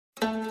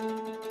Welcome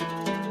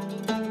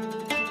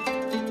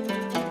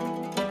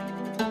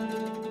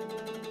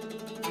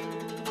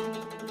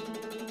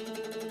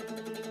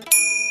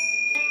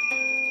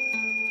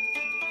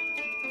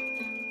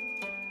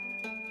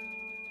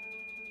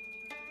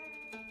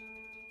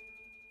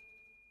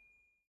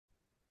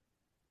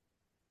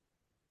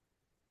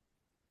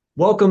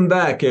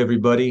back,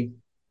 everybody,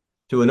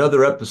 to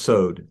another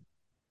episode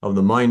of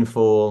the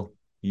Mindful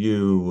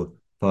You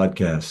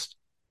podcast.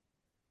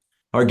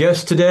 Our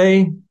guest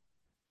today,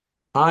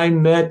 I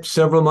met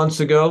several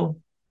months ago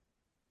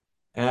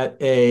at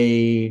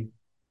a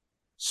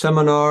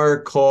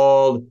seminar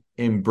called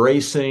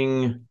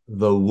Embracing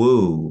the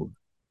Woo,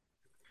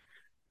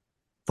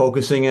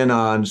 focusing in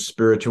on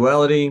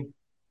spirituality,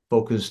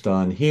 focused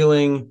on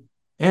healing,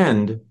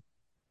 and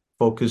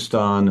focused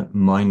on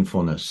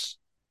mindfulness.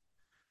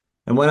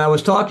 And when I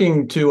was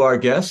talking to our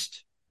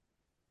guest,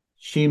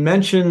 she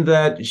mentioned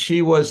that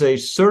she was a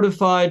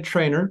certified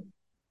trainer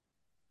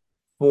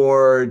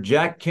for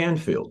Jack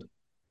Canfield.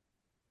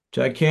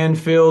 Jack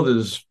Canfield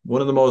is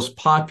one of the most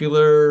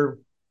popular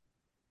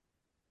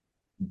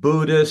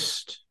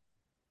Buddhist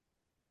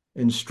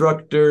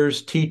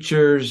instructors,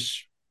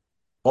 teachers,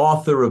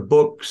 author of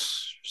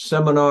books,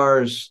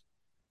 seminars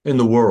in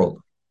the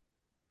world.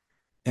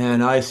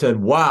 And I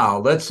said, wow,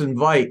 let's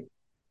invite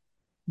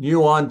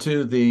you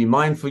onto the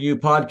Mindful You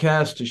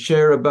podcast to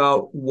share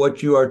about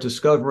what you are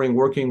discovering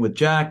working with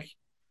Jack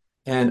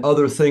and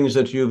other things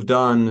that you've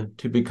done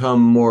to become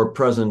more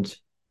present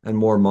and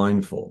more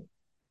mindful.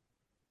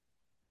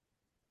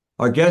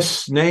 Our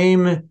guest's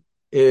name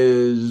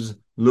is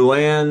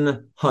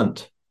Luann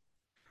Hunt,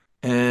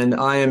 and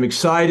I am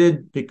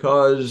excited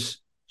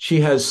because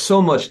she has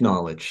so much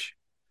knowledge.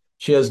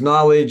 She has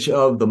knowledge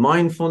of the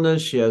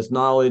mindfulness, she has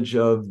knowledge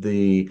of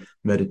the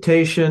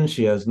meditation,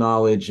 she has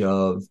knowledge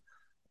of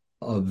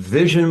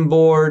vision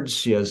boards,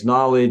 she has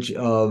knowledge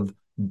of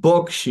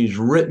books, she's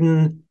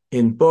written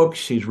in books,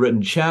 she's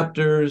written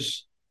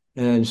chapters,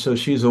 and so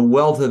she's a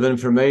wealth of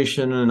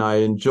information, and I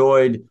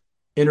enjoyed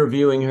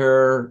interviewing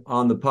her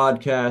on the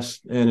podcast,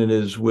 and it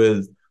is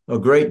with a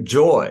great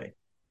joy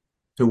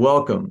to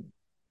welcome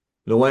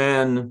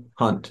Luann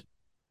Hunt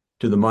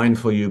to the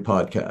Mindful You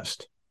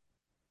podcast.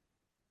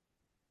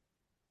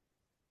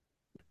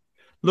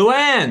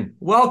 Luann,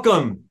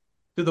 welcome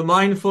to the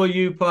Mindful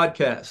You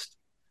podcast.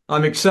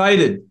 I'm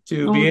excited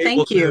to be able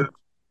Thank you. to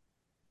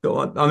go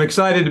on. I'm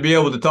excited to be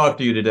able to talk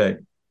to you today.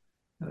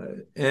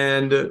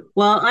 And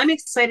Well, I'm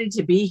excited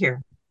to be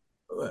here.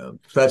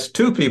 That's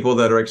two people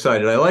that are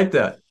excited. I like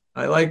that.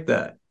 I like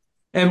that.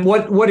 And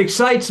what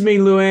excites me,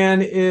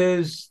 Luann,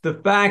 is the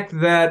fact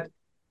that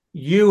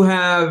you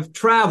have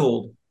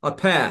traveled a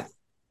path,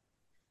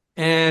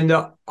 and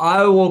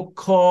I will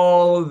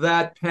call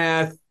that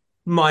path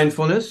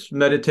mindfulness,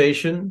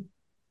 meditation.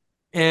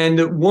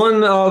 And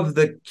one of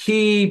the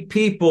key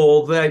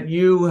people that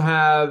you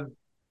have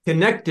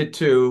connected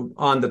to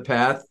on the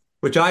path,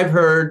 which I've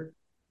heard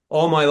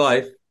all my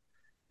life,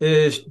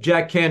 is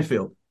Jack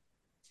Canfield.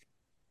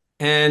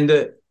 And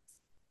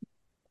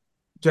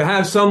to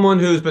have someone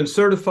who's been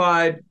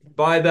certified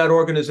by that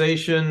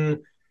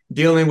organization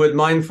dealing with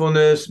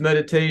mindfulness,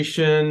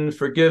 meditation,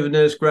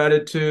 forgiveness,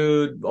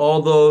 gratitude,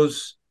 all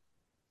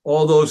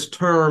those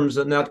terms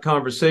in that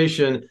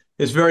conversation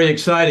is very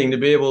exciting to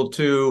be able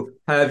to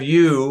have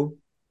you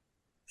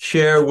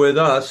share with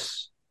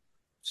us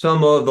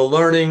some of the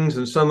learnings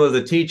and some of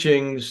the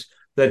teachings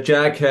that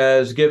Jack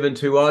has given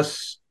to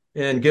us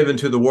and given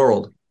to the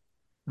world.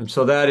 And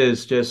so that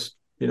is just,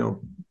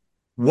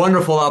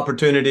 wonderful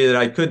opportunity that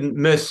I couldn't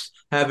miss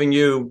having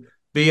you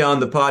be on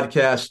the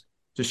podcast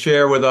to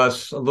share with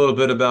us a little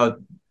bit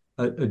about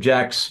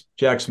Jack's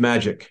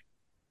magic.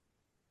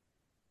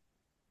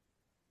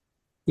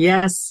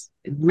 Yes,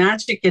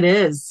 magic it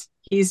is.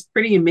 He's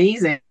pretty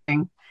amazing.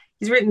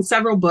 He's written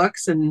several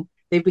books and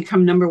they've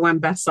become number one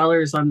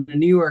bestsellers on the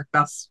New York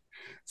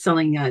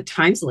best-selling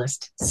Times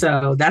list.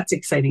 So that's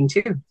exciting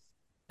too.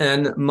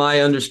 And my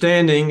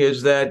understanding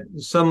is that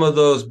some of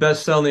those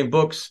best-selling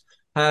books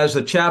has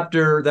a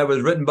chapter that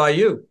was written by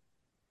you.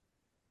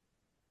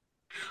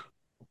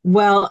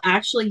 Well,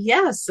 actually,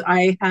 yes,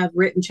 I have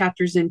written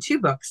chapters in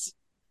two books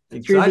through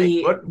Exciting.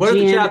 the What are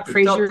the Jan chapters?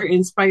 Fraser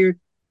inspired.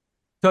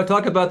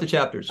 Talk about the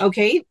chapters.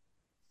 Okay,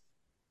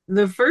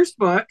 the first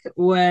book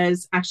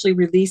was actually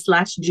released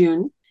last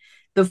June.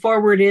 The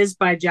foreword is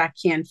by Jack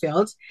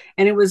Canfield,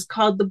 and it was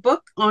called The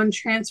Book on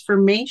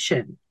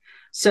Transformation.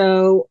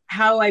 So,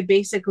 how I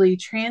basically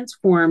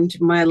transformed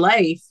my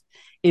life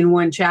in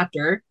one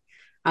chapter.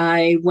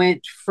 I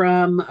went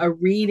from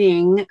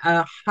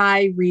a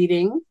high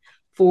reading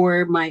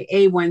for my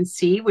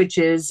A1C, which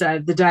is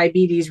the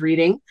diabetes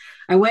reading.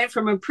 I went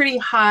from a pretty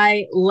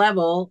high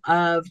level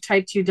of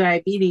type 2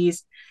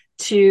 diabetes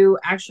to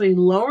actually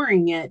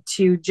lowering it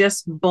to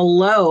just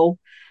below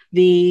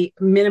the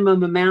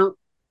minimum amount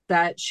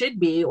that should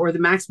be, or the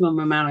maximum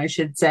amount, I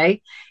should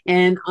say.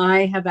 And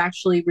I have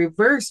actually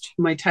reversed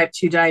my type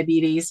 2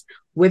 diabetes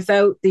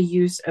without the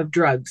use of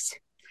drugs.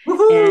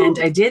 Woohoo! And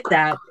I did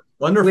that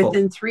Wonderful.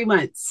 within 3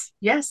 months.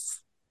 Yes.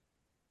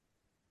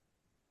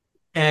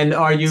 And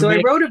are you So I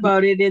making, wrote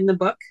about it in the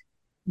book.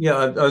 yeah,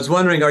 I was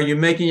wondering, are you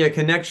making a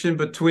connection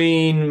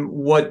between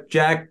what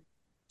Jack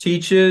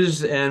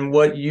teaches and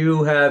what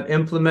you have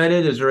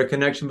implemented? Is there a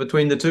connection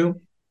between the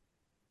two?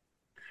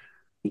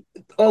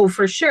 Oh,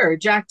 for sure.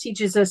 Jack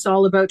teaches us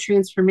all about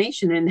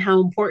transformation and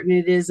how important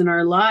it is in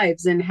our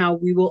lives, and how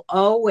we will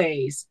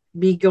always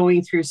be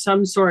going through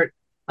some sort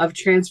of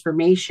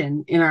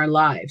transformation in our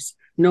lives,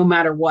 no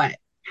matter what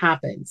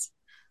happens.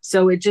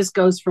 So it just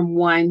goes from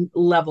one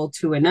level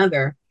to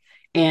another.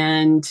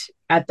 And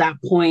at that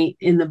point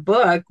in the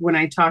book, when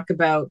I talk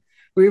about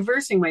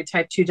reversing my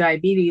type 2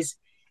 diabetes,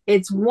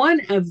 it's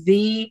one of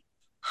the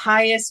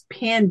highest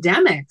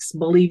pandemics,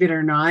 believe it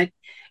or not,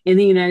 in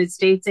the United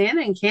States and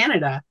in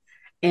Canada.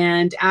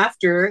 And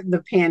after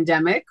the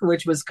pandemic,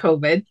 which was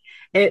COVID,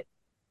 it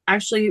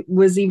actually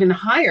was even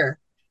higher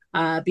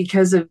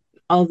because of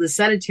all the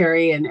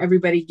sedentary and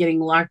everybody getting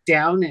locked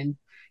down and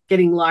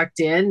getting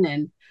locked in.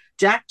 And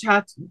Jack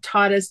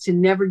taught us to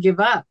never give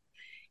up.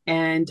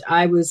 And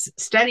I was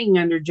studying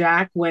under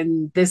Jack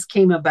when this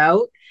came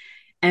about.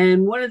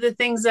 And one of the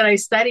things that I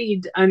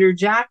studied under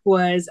Jack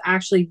was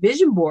actually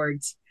vision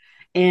boards.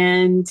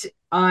 And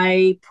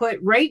I put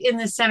right in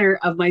the center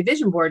of my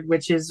vision board,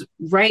 which is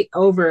right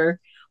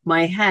over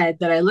my head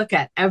that I look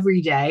at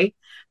every day,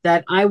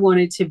 that I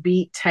wanted to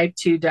beat type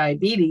 2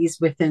 diabetes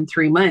within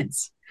 3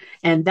 months.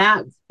 And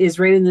that is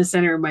right in the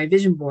center of my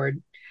vision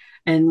board.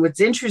 And what's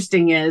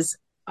interesting is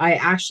I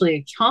actually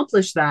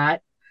accomplished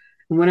that.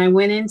 When I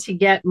went in to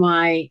get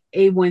my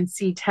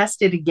A1C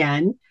tested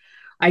again,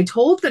 I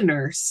told the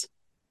nurse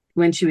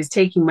when she was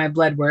taking my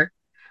blood work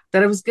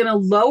that I was going to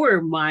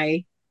lower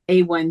my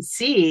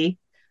A1C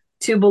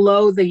to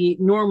below the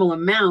normal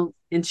amount.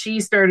 And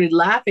she started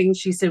laughing.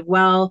 She said,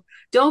 "Well,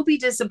 don't be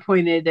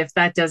disappointed if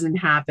that doesn't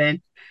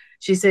happen."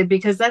 She said,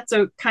 "Because that's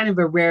a kind of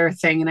a rare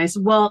thing." And I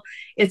said, "Well,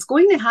 it's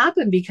going to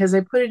happen because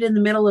I put it in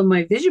the middle of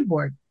my vision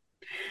board."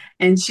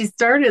 And she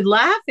started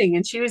laughing,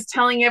 and she was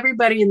telling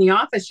everybody in the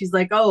office, she's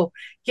like, "Oh,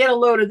 get a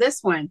load of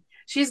this one.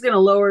 She's going to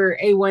lower her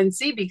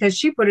A1C because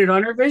she put it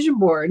on her vision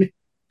board."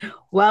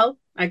 Well,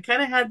 I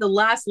kind of had the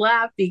last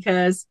laugh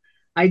because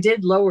I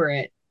did lower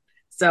it.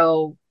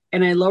 So,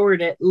 and I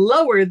lowered it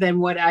lower than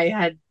what I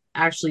had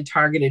actually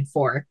targeted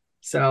for.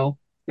 So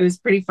it was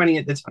pretty funny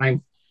at the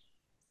time.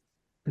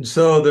 And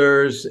so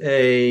there's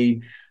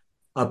a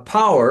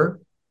power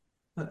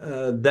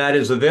that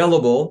is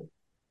available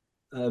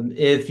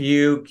if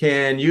you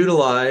can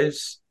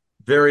utilize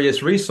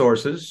various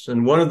resources.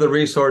 And one of the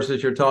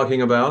resources you're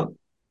talking about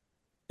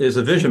is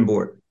a vision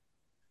board.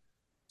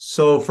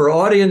 So, for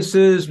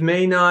audiences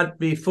may not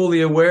be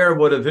fully aware of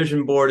what a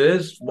vision board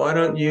is, why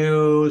don't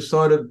you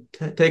sort of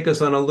take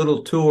us on a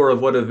little tour of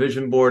what a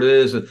vision board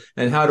is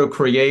and how to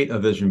create a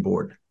vision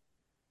board?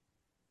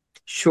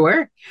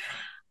 Sure.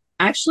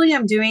 Actually,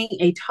 I'm doing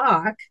a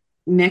talk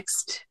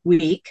next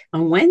week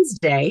on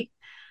Wednesday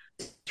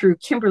through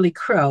Kimberly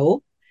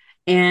Crow,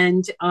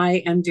 and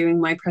I am doing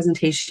my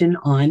presentation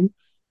on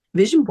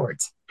vision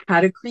boards,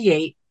 how to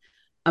create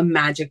a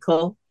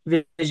magical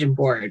vision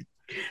board.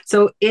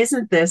 So,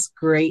 isn't this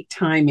great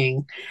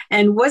timing?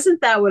 And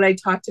wasn't that what I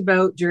talked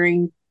about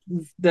during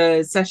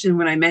the session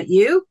when I met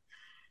you?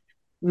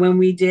 When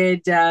we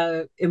did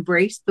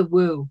Embrace the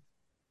Woo.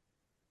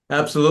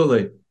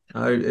 Absolutely.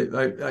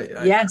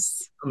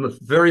 Yes, I'm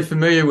very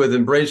familiar with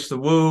Embrace the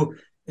Woo.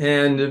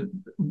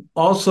 And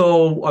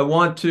also, I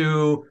want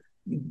to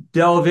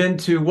delve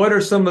into what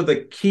are some of the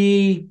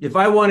key, if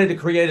I wanted to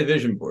create a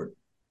vision board,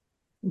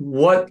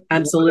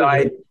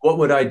 absolutely. what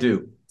would I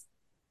do?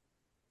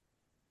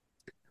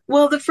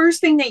 Well, the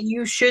first thing that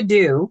you should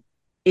do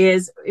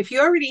is, if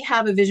you already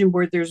have a vision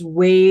board, there's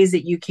ways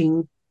that you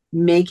can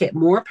make it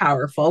more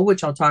powerful,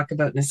 which I'll talk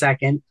about in a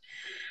second.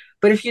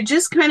 But if you're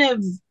just kind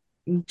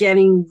of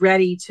getting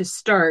ready to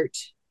start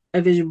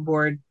a vision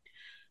board,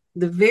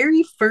 the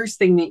very first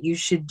thing that you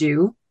should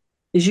do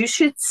is you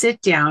should sit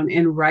down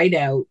and write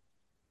out,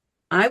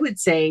 I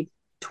would say,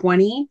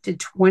 20 to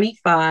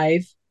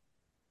 25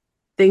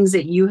 things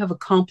that you have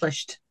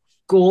accomplished,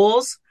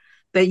 goals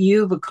that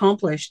you've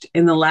accomplished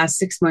in the last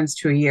 6 months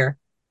to a year.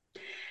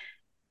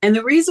 And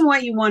the reason why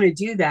you want to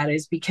do that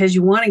is because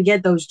you want to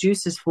get those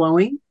juices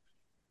flowing,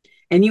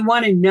 and you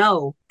want to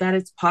know that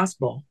it's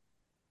possible.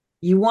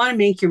 You want to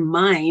make your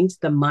mind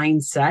the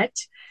mindset.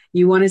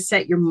 You want to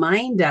set your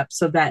mind up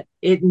so that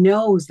it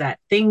knows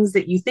that things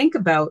that you think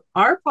about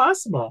are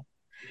possible.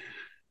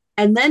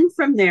 And then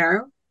from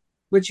there,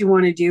 what you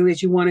want to do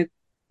is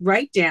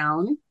write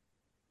down,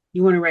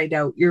 you want to write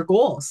out your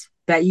goals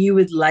that you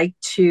would like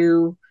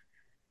to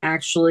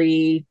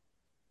actually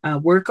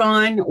work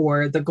on,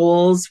 or the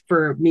goals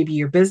for maybe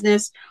your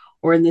business,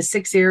 or in the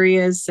 6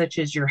 areas such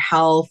as your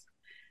health,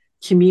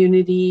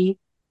 community,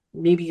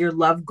 maybe your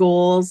love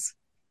goals,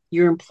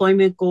 your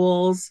employment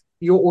goals,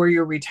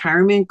 your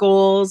retirement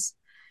goals,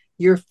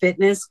 your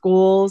fitness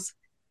goals.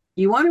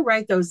 You want to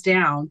write those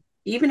down.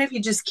 Even if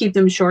you just keep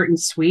them short and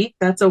sweet,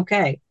 that's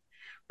okay.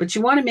 But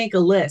you want to make a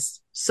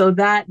list so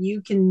that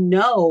you can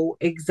know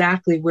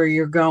exactly where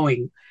you're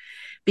going,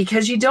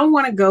 because you don't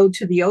want to go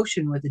to the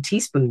ocean with a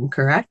teaspoon,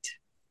 correct?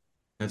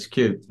 That's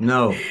cute.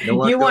 No, don't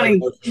want You to go want in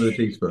the to, ocean with a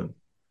teaspoon.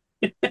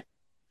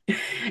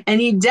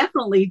 and you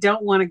definitely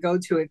don't want to go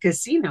to a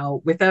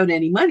casino without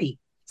any money.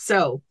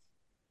 So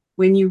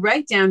when you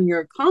write down your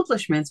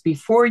accomplishments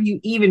before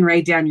you even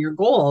write down your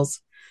goals,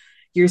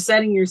 you're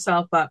setting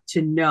yourself up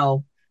to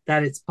know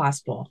that it's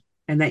possible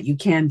and that you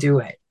can do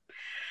it.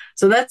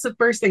 So that's the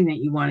first thing that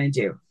you want to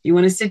do. You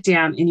want to sit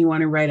down and you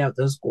want to write out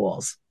those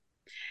goals.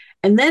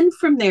 And then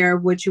from there,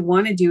 what you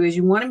want to do is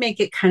you want to make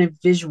it kind of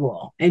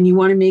visual and you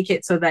want to make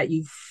it so that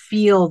you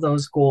feel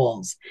those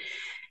goals.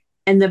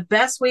 And the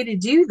best way to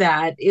do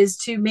that is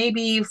to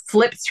maybe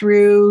flip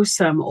through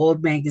some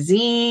old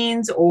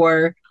magazines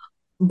or,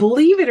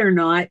 believe it or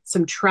not,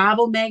 some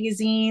travel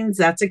magazines.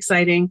 That's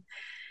exciting.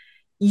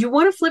 You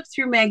want to flip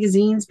through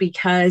magazines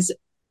because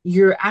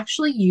you're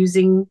actually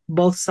using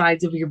both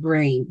sides of your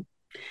brain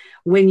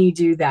when you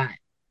do that.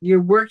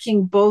 You're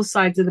working both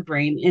sides of the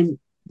brain, and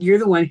you're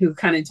the one who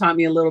kind of taught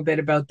me a little bit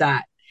about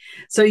that.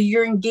 So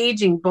you're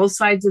engaging both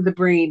sides of the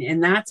brain,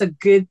 and that's a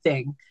good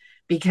thing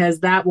because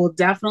that will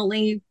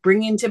definitely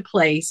bring into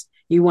place.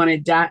 You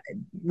want to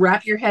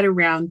wrap your head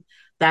around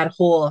that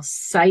whole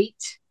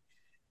sight,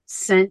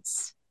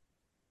 sense,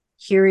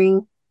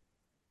 hearing,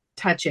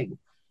 touching.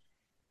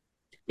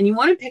 And you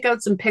want to pick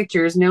out some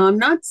pictures. Now, I'm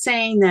not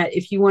saying that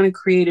if you want to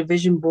create a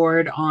vision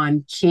board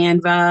on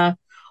Canva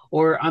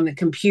or on the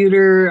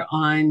computer,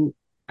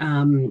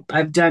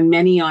 I've done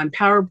many on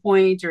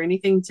PowerPoint or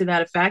anything to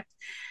that effect,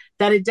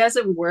 that it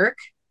doesn't work.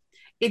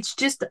 It's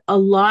just a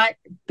lot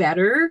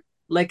better.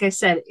 Like I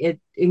said, it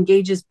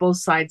engages both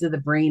sides of the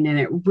brain and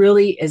it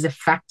really is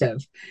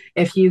effective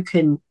if you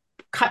can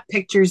cut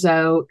pictures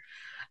out,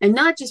 and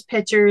not just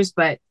pictures,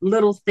 but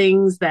little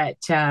things that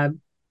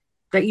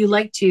you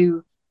like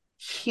to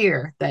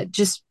hear, that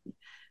just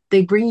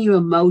they bring you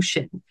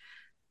emotion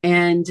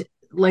and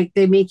like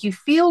they make you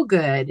feel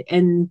good.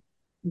 And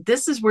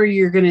this is where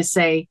you're going to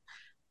say,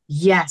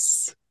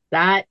 yes,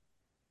 that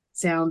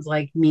sounds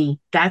like me.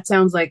 That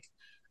sounds like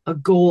a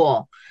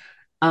goal.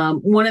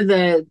 One of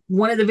the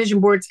vision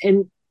boards,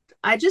 and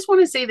I just want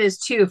to say this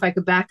too, if I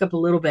could back up a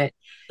little bit.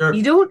 You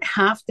Sure. don't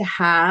have to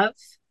have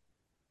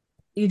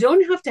you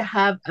don't have to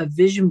have a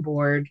vision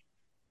board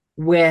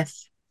with,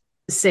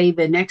 say,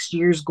 the next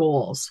year's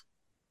goals.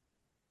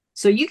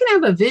 So you can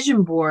have a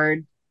vision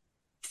board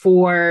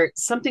for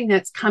something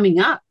that's coming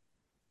up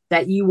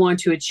that you want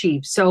to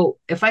achieve. So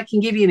if I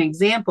can give you an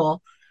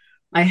example,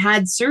 I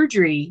had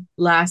surgery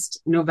last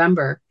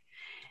November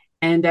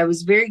and I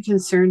was very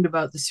concerned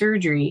about the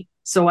surgery.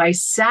 So I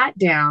sat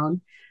down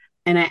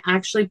and I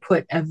actually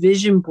put a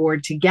vision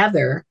board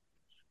together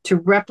to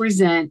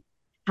represent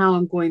how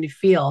I'm going to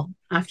feel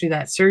after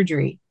that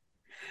surgery.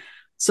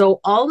 So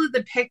all of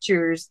the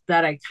pictures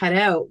that I cut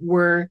out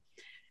were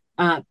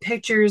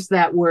pictures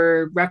that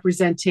were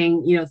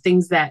representing,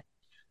 things that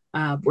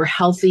were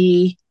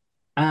healthy.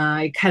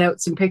 I cut out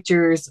some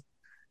pictures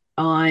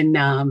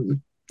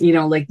on,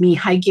 like me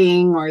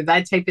hiking or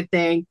that type of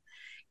thing,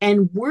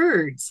 and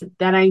words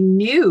that I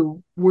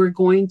knew were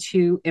going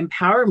to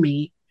empower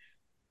me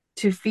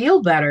to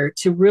feel better,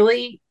 to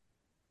really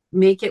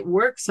make it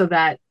work so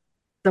that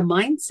the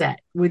mindset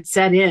would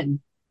set in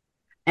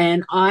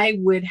and I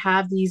would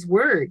have these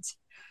words.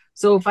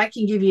 So if I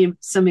can give you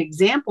some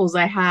examples,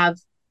 I have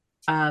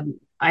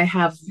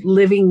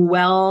living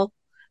well,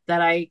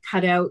 that I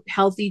cut out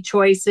healthy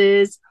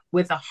choices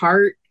with a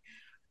heart.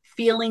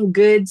 Feeling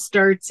good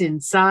starts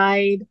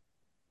inside.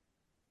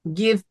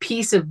 Give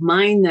peace of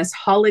mind this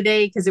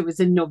holiday because it was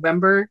in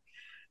November.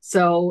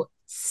 So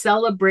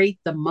celebrate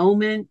the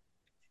moment.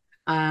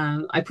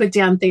 I put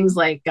down things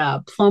like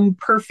plum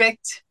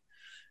perfect,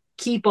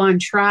 keep on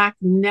track,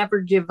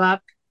 never give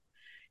up,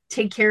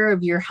 take care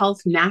of your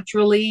health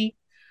naturally.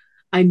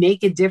 I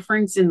make a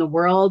difference in the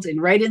world. And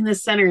right in the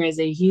center is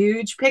a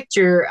huge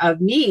picture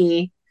of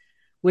me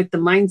with the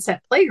mindset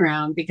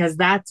playground because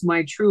that's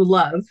my true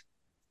love.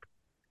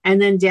 And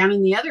then down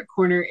in the other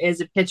corner is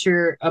a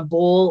picture, a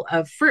bowl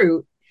of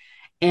fruit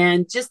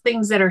and just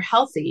things that are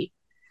healthy,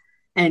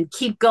 and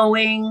keep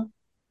going.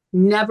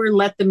 Never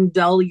let them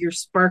dull your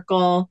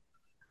sparkle.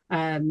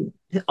 Um,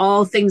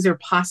 all things are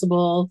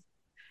possible.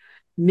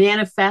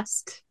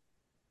 Manifest,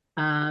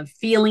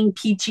 feeling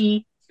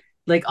peachy,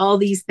 like all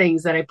these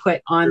things that I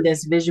put on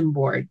this vision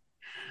board.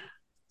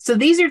 So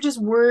these are just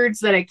words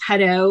that I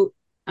cut out.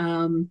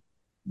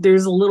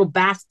 There's a little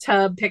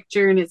bathtub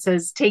picture and it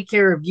says, take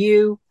care of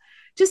you.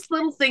 Just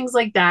little things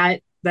like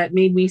that that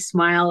made me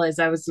smile as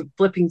I was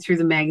flipping through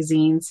the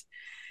magazines.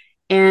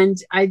 And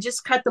I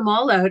just cut them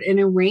all out and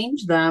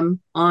arranged them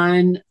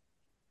on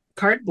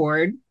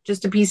cardboard,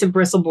 just a piece of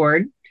bristle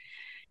board.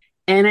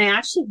 And I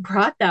actually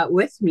brought that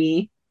with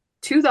me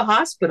to the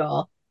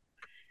hospital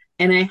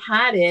and I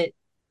had it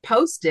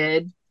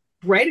posted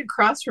right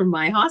across from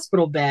my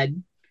hospital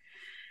bed.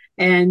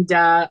 And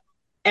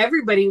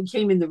everybody who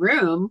came in the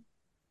room,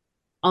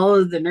 all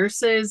of the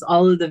nurses,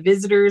 all of the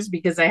visitors,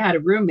 because I had a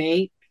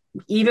roommate,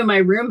 even my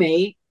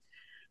roommate,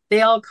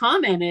 they all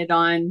commented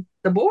on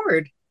the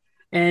board.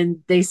 And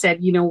they said,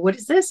 what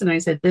is this? And I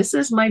said, this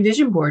is my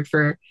vision board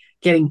for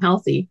getting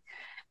healthy.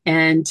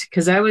 And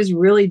because I was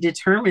really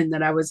determined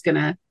that I was going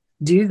to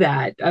do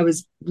that, I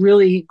was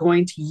really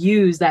going to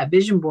use that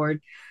vision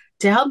board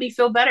to help me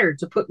feel better,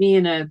 to put me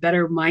in a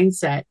better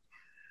mindset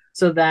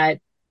so that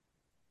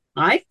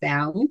I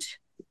found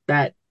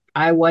that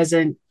I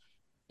wasn't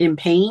in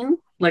pain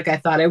like I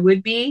thought I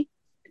would be.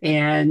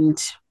 And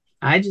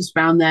I just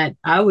found that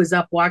I was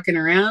up walking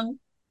around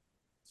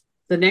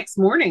the next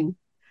morning.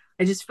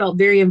 I just felt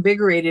very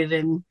invigorated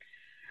and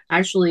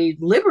actually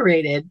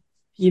liberated,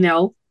 you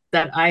know,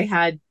 that I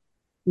had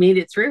made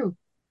it through.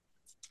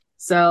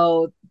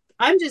 So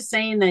I'm just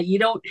saying that you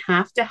don't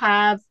have to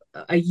have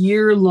a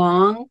year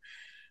long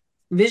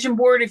vision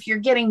board if you're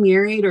getting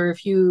married, or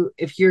if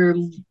you're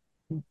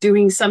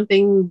doing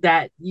something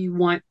that you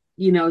want,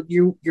 you know,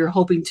 you're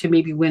hoping to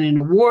maybe win an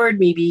award,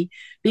 maybe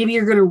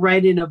you're going to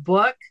write in a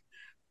book,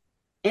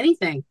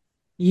 anything.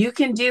 You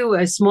can do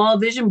a small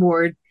vision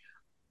board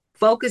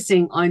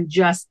focusing on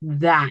just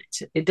that.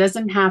 It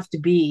doesn't have to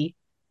be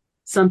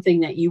something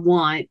that you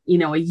want, you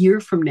know, a year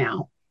from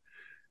now.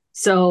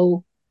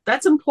 So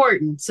that's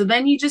important. So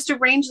then you just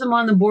arrange them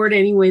on the board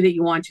any way that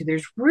you want to.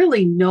 There's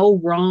really no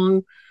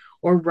wrong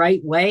or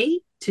right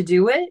way to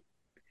do it.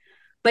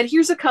 But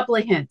here's a couple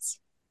of hints.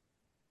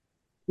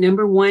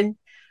 Number one,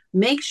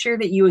 make sure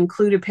that you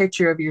include a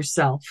picture of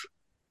yourself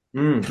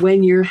Mm.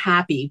 when you're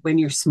happy, when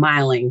you're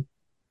smiling.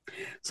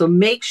 So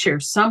make sure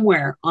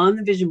somewhere on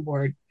the vision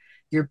board,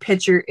 your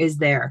picture is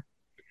there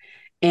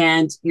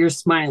and you're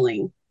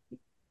smiling.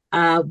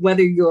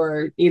 Whether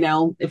you're, you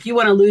know, if you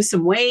want to lose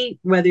some weight,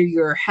 whether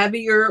you're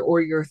heavier or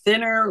you're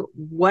thinner,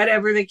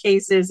 whatever the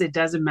case is, it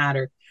doesn't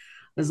matter.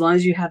 As long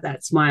as you have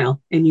that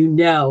smile and you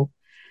know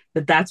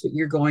that that's what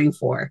you're going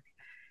for.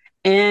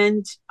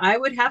 And I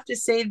would have to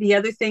say the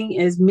other thing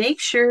is make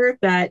sure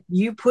that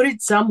you put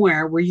it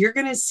somewhere where you're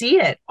going to see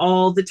it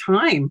all the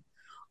time,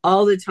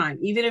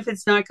 even if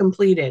it's not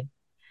completed.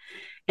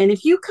 And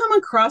if you come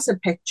across a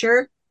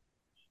picture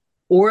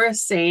or a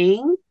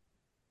saying,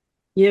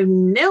 you have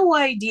no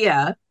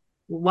idea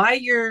why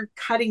you're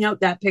cutting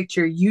out that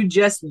picture. You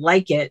just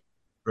like it.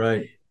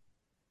 Right.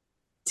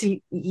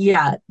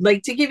 Yeah,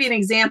 like to give you an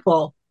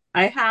example,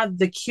 I have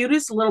the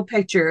cutest little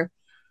picture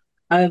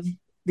of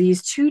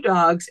these two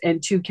dogs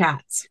and two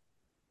cats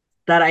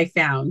that I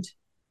found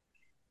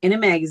in a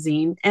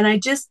magazine. And I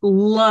just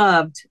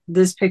loved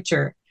this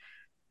picture.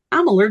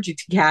 I'm allergic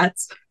to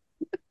cats.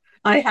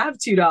 I have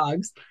two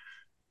dogs.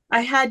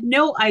 I had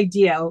no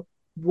idea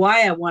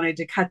why I wanted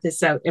to cut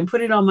this out and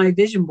put it on my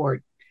vision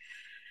board.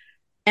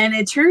 And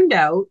it turned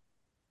out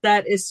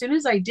that as soon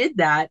as I did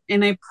that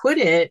and I put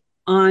it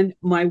on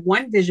my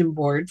one vision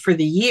board for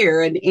the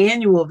year, an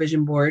annual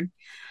vision board,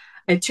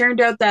 it turned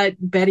out that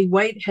Betty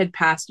White had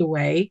passed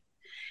away.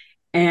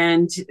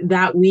 And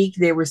that week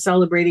they were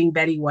celebrating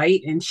Betty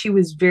White, and she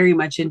was very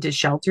much into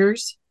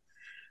shelters.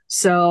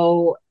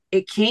 So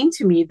it came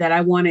to me that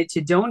I wanted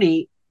to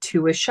donate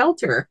to a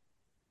shelter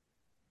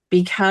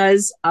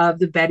because of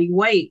the Betty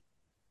White.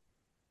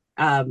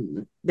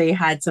 They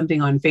had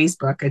something on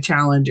Facebook, a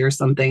challenge or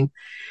something.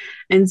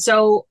 And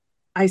so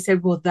I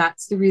said, well,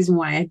 that's the reason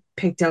why I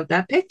picked out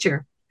that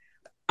picture.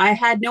 I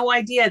had no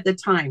idea at the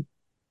time.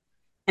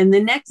 And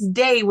the next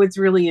day, what's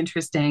really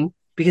interesting,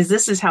 because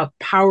this is how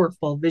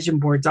powerful vision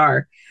boards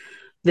are.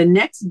 The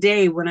next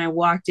day, when I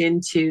walked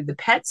into the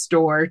pet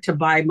store to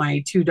buy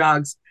my two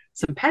dogs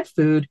some pet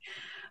food,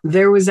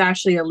 there was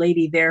actually a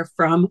lady there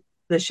from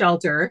the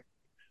shelter,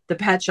 the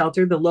pet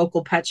shelter, the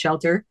local pet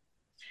shelter.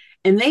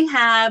 And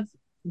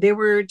they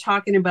were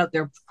talking about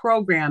their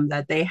program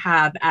that they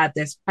have at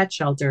this pet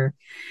shelter.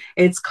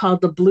 It's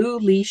called the Blue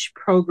Leash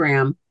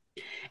Program.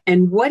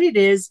 And what it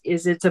is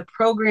it's a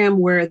program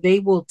where they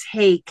will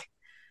take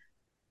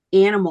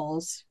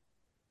animals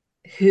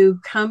who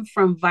come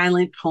from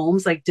violent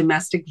homes, like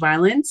domestic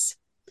violence,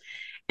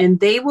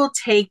 and they will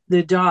take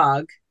the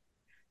dog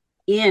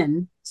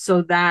in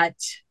so that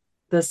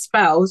the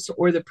spouse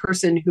or the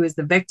person who is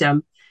the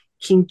victim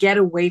can get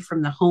away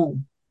from the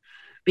home.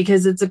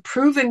 Because it's a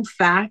proven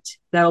fact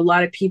that a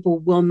lot of people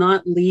will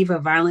not leave a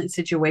violent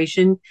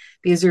situation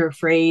because they're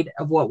afraid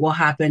of what will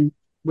happen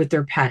with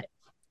their pet.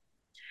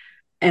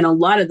 And a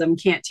lot of them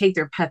can't take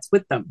their pets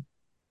with them.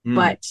 Mm.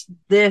 But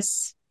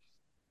this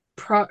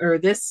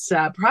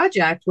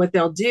project, what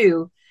they'll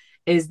do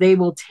is they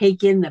will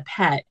take in the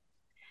pet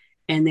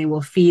and they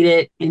will feed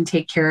it and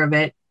take care of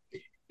it.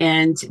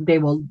 And they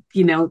will,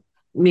 you know,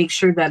 make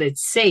sure that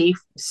it's safe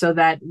so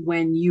that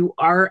when you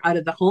are out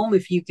of the home,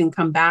 if you can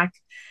come back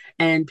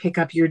and pick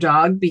up your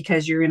dog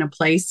because you're in a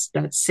place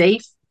that's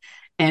safe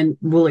and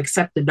will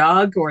accept the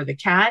dog or the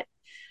cat,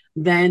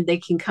 then they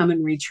can come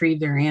and retrieve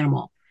their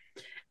animal.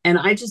 And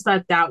I just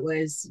thought that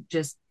was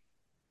just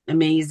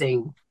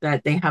amazing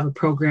that they have a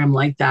program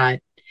like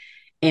that.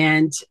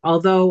 And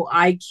although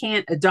I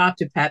can't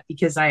adopt a pet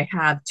because I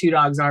have two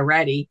dogs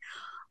already,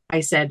 I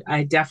said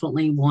I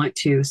definitely want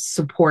to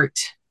support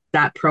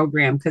that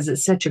program because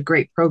it's such a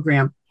great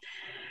program.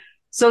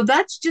 So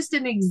that's just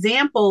an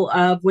example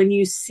of when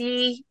you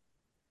see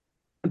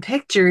a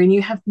picture and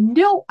you have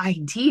no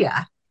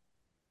idea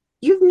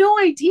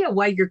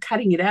why you're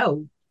cutting it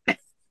out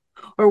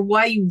or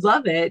why you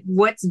love it,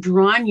 what's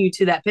drawn you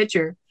to that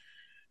picture,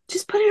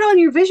 just put it on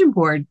your vision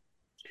board.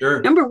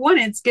 Sure. Number one,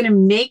 it's going to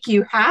make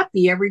you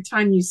happy every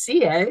time you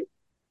see it.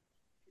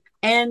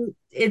 And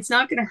it's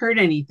not going to hurt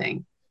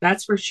anything.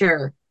 That's for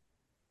sure.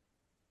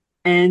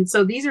 And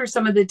so these are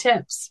some of the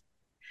tips.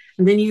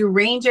 And then you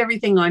arrange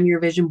everything on your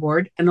vision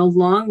board, and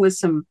along with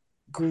some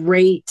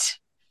great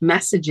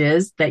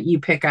messages that you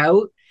pick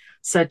out,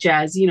 such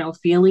as,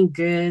 feeling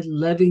good,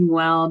 living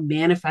well,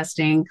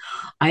 manifesting,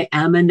 I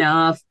am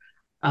enough,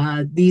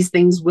 these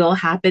things will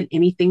happen,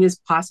 anything is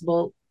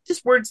possible,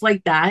 just words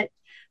like that,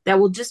 that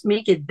will just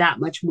make it that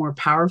much more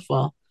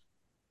powerful.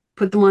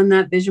 Put them on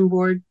that vision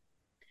board,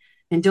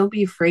 and don't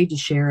be afraid to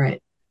share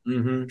it.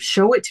 Mm-hmm.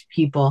 Show it to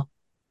people.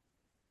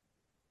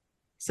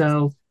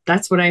 So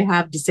that's what I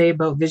have to say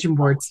about vision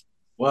boards.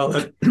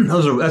 Well,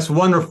 that's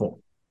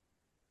wonderful.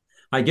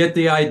 I get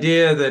the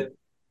idea that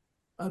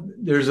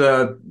there's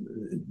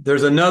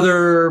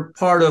another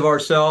part of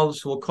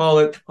ourselves, we'll call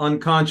it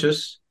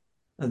unconscious,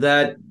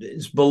 that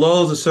is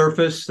below the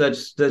surface, that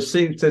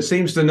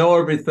seems to know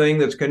everything,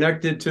 that's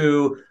connected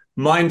to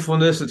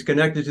mindfulness, that's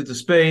connected to the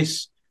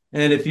space.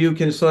 And if you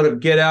can sort of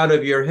get out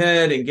of your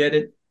head and get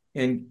it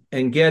and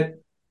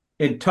get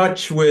in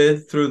touch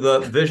with, through the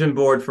vision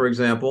board, for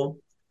example,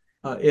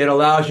 it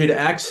allows you to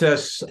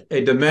access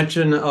a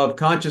dimension of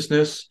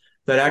consciousness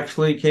that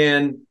actually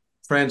can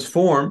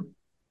transform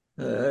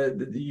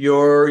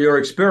your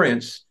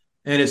experience.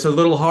 And it's a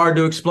little hard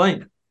to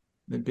explain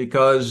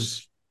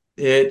because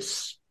it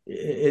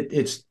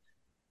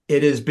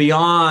is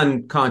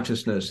beyond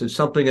consciousness. It's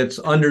something that's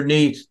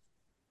underneath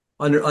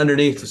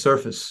the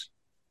surface.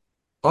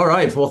 All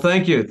right. Well,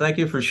 thank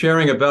you for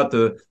sharing about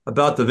the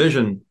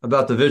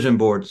vision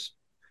boards,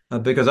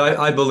 because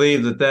I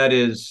believe that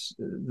is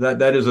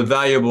a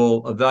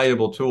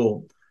valuable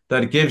tool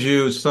that gives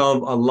you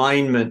some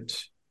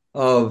alignment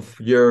of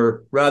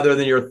your, rather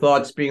than your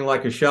thoughts being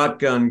like a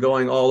shotgun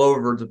going all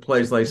over the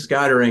place, like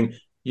scattering.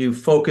 You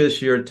focus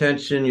your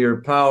attention,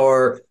 your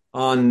power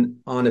on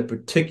a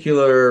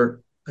particular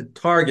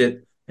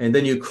target, and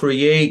then you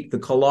create the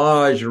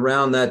collage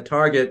around that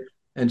target,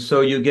 and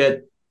so you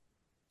get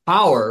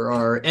power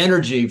or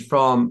energy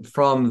from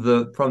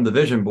the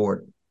vision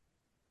board.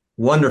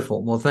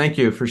 Wonderful. Well, thank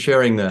you for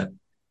sharing that.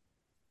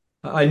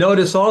 I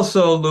notice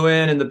also,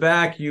 Luann, in the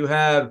back you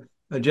have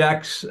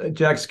Jack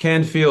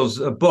Canfield's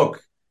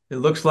book. It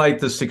looks like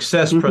the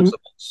Success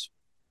Principles.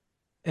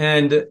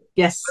 And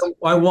yes,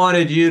 I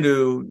wanted you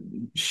to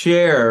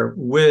share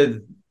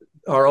with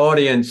our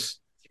audience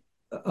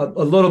a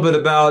little bit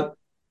about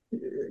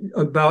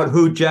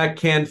who Jack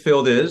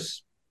Canfield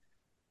is,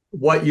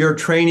 what your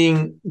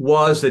training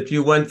was that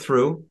you went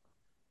through,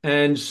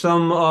 and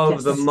some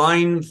of the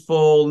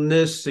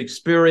mindfulness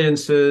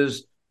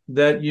experiences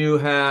that you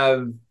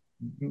have,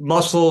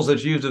 muscles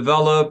that you've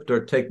developed,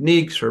 or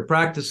techniques or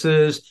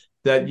practices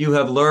that you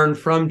have learned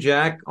from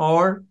Jack,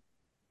 or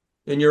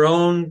in your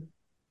own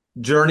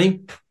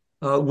journey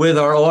with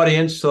our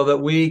audience, so that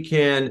we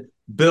can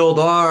build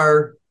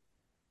our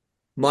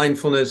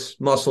mindfulness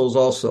muscles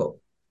also.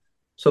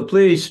 So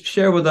please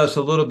share with us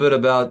a little bit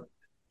about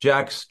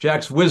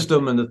Jack's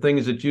wisdom and the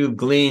things that you've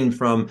gleaned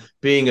from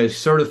being a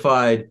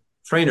certified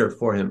trainer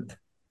for him.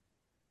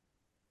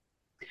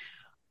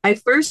 I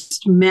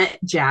first met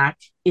Jack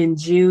in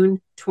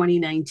June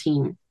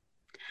 2019.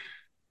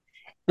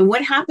 And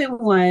what happened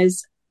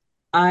was,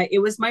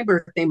 it was my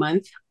birthday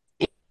month.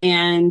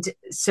 And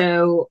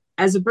so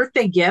as a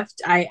birthday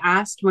gift, I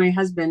asked my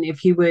husband if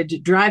he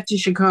would drive to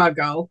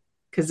Chicago,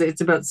 because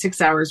it's about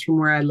 6 hours from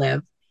where I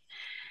live,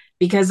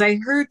 because I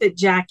heard that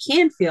Jack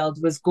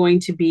Canfield was going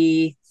to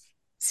be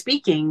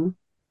speaking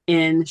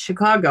in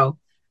Chicago.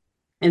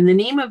 And the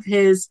name of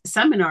his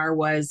seminar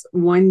was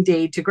One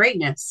Day to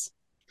Greatness.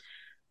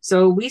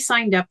 So we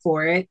signed up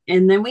for it.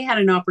 And then we had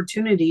an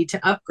opportunity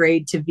to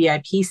upgrade to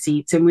VIP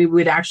seats, and we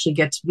would actually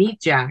get to meet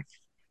Jack.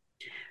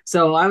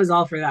 So I was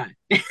all for that.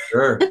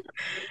 Sure.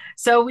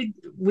 So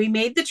we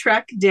made the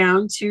trek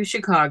down to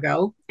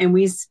Chicago, and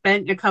we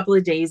spent a couple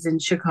of days in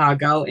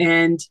Chicago.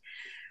 And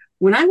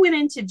when I went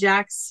into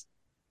Jack's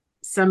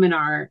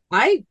seminar,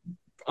 I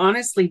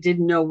honestly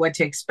didn't know what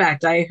to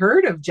expect. I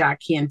heard of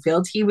Jack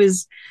Canfield. He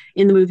was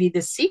in the movie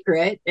The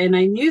Secret, and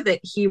I knew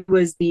that he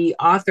was the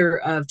author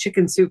of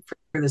Chicken Soup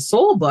for the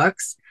Soul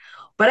books,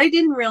 but I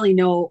didn't really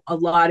know a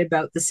lot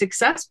about the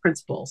success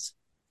principles.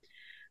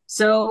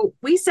 So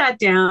we sat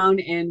down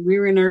and we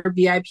were in our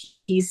VIP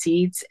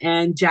seats,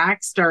 and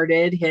Jack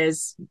started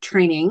his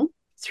training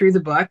through the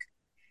book.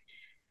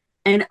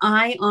 And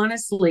I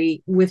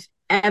honestly, with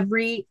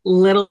every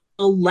little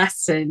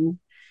lesson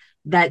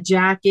that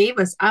Jack gave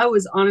us, I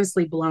was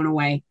honestly blown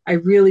away. I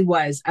really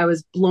was. I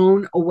was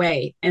blown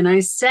away. And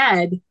I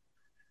said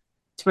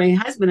to my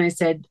husband, I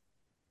said,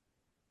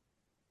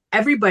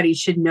 everybody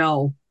should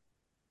know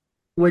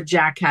what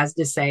Jack has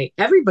to say.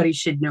 Everybody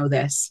should know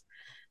this.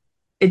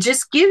 It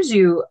just gives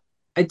you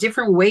a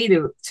different way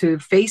to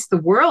face the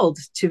world,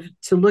 to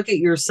look at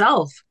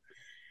yourself.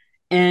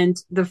 And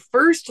the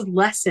first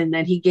lesson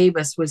that he gave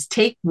us was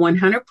take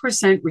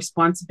 100%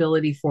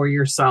 responsibility for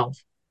yourself.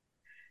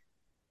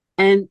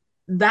 And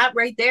that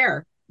right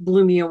there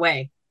blew me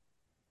away,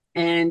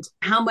 and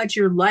how much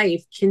your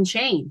life can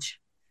change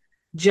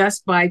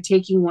just by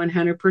taking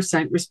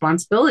 100%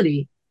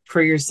 responsibility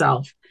for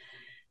yourself.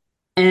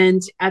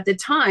 And at the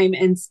time,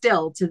 and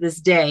still to this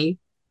day,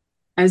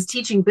 I was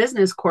teaching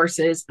business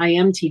courses. I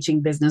am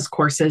teaching business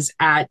courses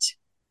at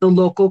the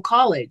local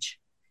college.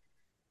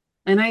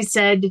 And I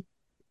said,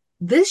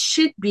 this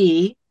should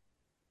be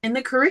in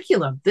the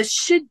curriculum. This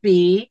should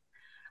be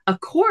a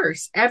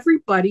course.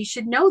 Everybody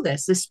should know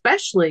this,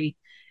 especially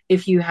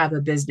if you have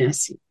a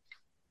business.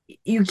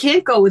 You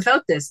can't go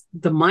without this.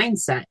 The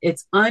mindset,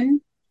 it's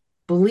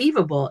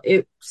unbelievable.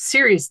 It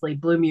seriously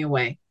blew me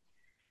away.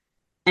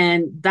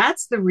 And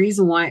that's the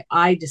reason why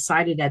I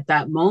decided at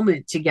that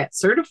moment to get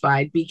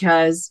certified,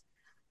 because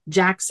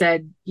Jack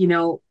said,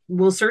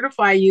 we'll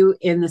certify you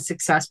in the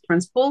success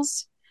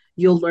principles.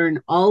 You'll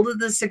learn all of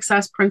the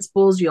success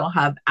principles. You'll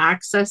have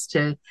access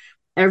to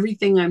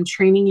everything I'm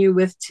training you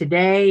with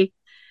today,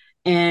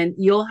 and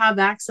you'll have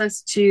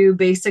access to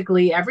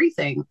basically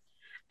everything.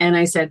 And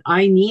I said,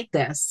 I need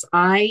this.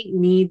 I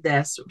need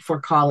this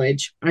for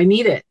college. I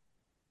need it,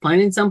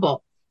 plain and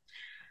simple.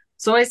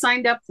 So I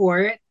signed up for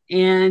it,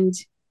 and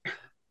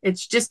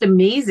it's just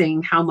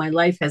amazing how my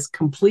life has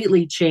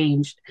completely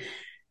changed,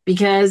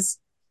 because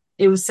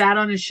it was sat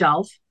on a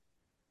shelf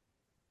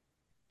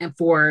and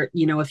for,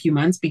 a few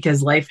months,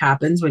 because life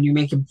happens when you're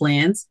making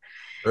plans.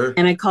 Sure.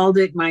 And I called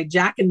it my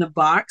Jack in the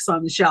Box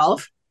on the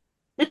shelf.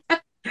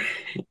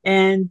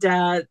 And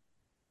then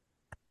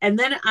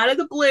out of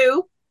the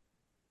blue,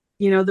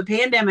 the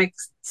pandemic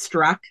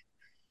struck,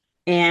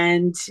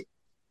 and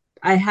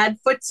I had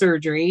foot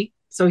surgery.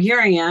 So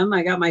here I am.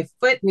 I got my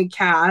foot in a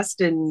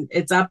cast and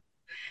it's up.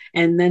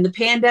 And then the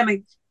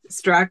pandemic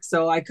struck,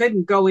 so I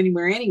couldn't go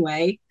anywhere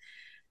anyway.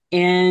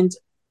 And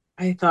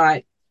I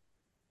thought,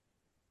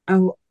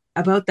 oh,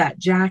 about that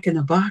Jack in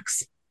the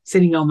Box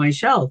sitting on my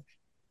shelf.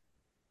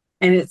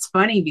 And it's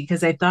funny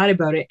because I thought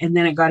about it and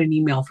then I got an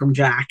email from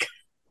Jack.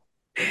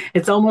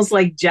 It's almost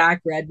like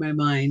Jack read my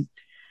mind.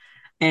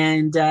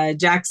 And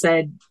Jack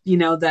said,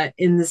 that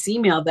in this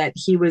email that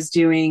he was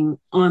doing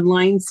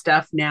online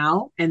stuff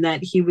now, and that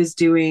he was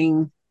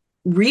doing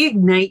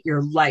Reignite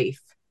Your Life.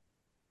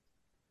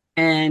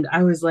 And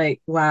I was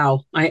like,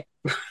 wow, I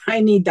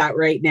need that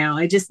right now.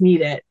 I just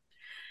need it.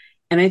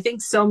 And I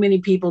think so many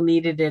people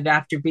needed it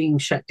after being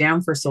shut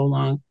down for so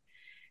long.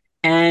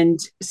 And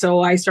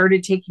so I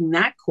started taking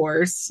that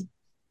course,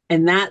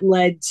 and that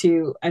led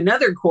to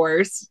another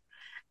course,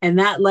 and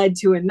that led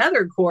to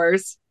another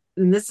course.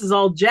 And this is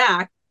all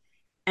Jack.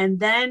 And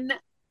then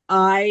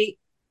I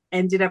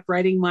ended up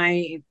writing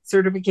my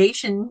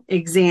certification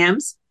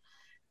exams,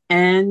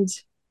 and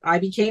I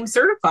became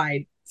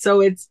certified. So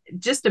it's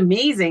just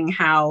amazing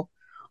how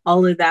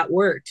all of that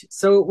worked.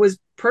 So it was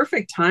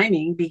perfect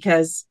timing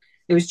because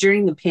it was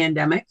during the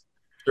pandemic,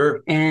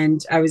 Sure.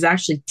 and I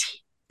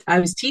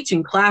was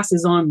teaching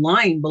classes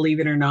online, believe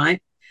it or not.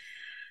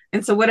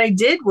 And so what I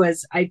did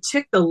was I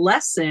took the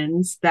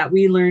lessons that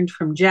we learned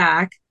from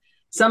Jack,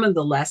 some of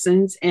the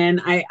lessons, and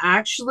I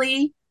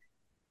actually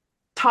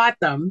taught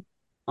them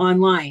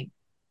online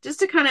just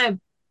to kind of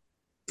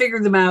figure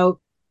them out,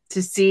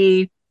 to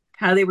see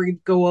how they were going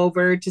to go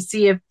over, to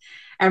see if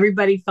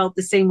everybody felt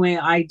the same way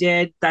I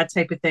did, that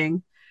type of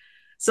thing.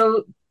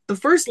 So the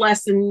first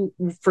lesson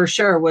for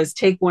sure was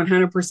take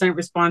 100%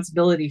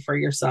 responsibility for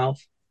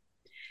yourself.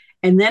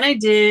 And then I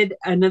did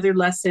another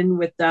lesson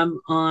with them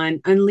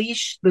on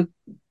unleash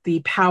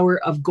the power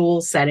of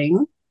goal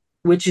setting,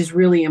 which is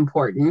really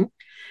important.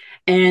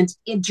 And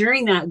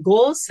during that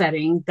goal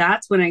setting,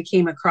 that's when I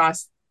came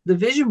across the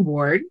vision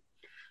board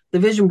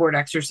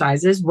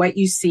exercises. What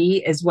you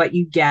see is what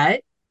you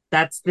get.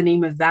 That's the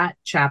name of that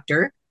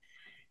chapter.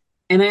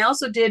 And I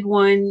also did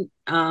one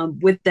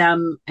with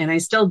them, and I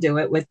still do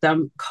it with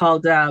them,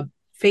 called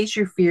Face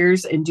Your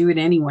Fears and Do It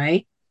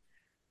Anyway.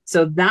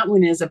 So that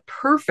one is a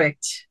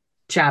perfect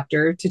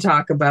chapter to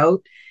talk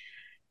about.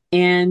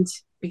 And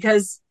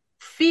because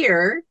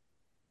fear,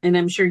 and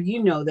I'm sure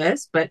you know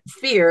this, but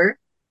fear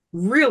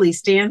really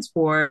stands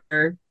for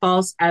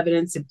false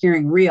evidence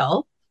appearing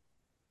real.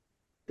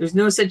 There's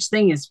no such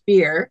thing as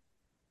fear,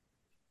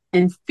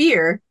 and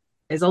fear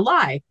is a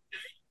lie.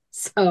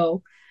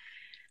 So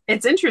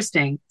it's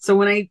interesting. So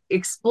when I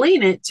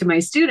explain it to my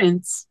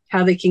students,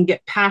 how they can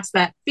get past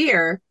that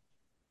fear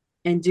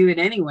and do it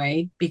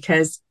anyway,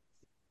 because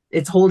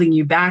it's holding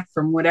you back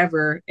from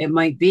whatever it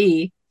might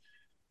be,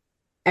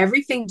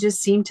 everything just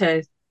seemed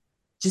to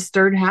just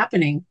start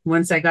happening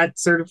once I got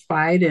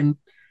certified and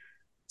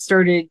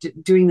started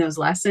doing those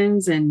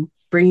lessons and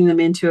bringing them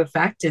into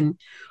effect. And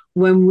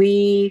when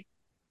we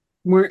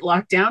weren't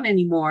locked down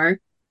anymore,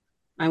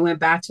 I went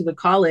back to the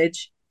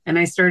college and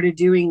I started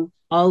doing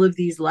all of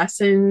these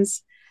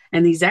lessons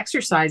and these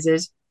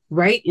exercises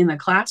right in the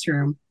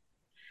classroom.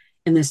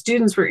 And the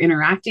students were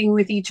interacting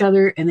with each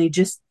other, and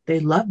they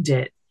loved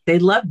it. They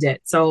loved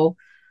it. So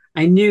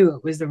I knew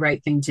it was the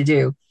right thing to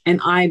do. And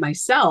I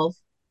myself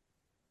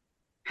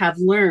have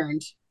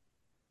learned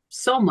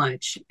so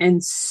much,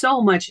 and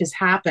so much has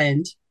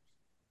happened,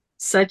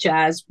 such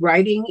as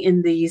writing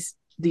in these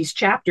these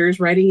chapters,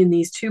 writing in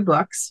these two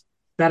books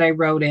that I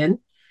wrote in,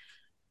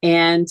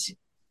 and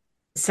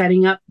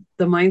setting up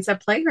the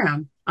Mindset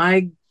Playground.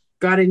 I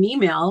got an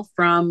email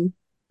from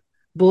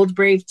Bold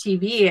Brave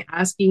TV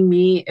asking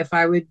me if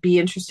I would be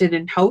interested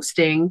in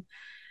hosting,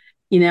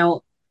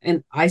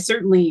 and I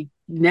certainly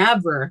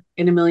never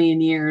in a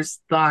million years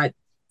thought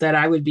that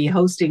I would be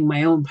hosting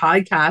my own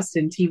podcast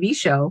and TV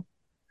show.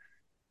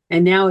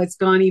 And now it's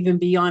gone even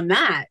beyond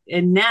that.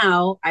 And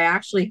now I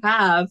actually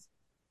have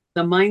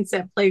the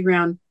Mindset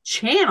Playground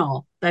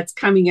channel that's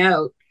coming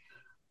out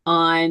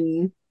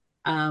on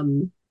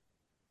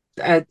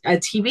a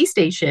TV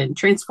station,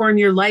 Transform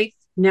Your Life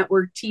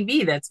Network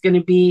TV, that's going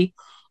to be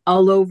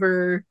all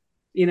over,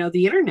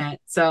 the internet.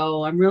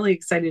 So I'm really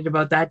excited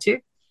about that too.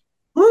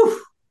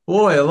 Whew,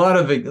 boy, a lot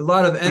of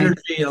I,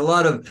 energy and a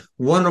lot of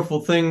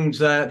wonderful things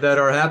that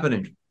are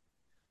happening.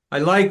 I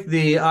like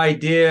the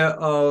idea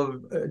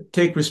of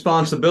take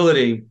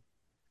responsibility,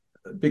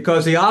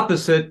 because the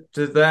opposite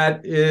to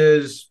that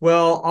is,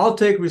 well, I'll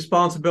take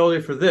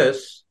responsibility for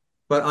this,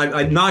 but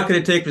I'm not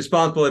going to take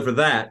responsibility for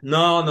that.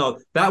 No, no,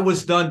 that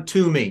was done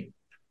to me.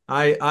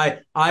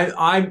 I'm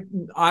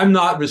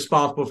not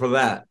responsible for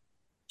that.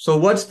 So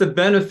what's the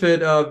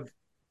benefit of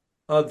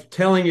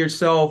telling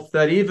yourself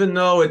that even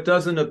though it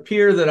doesn't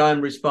appear that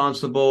I'm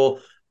responsible,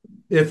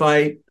 if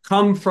I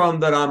come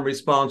from that I'm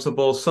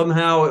responsible,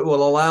 somehow it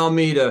will allow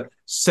me to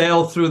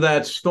sail through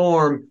that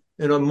storm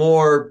in a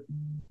more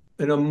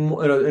in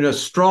a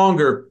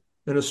stronger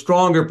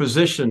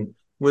position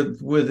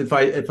with if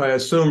I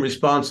assume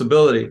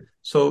responsibility.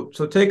 So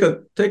take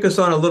us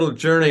on a little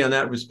journey on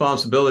that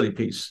responsibility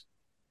piece.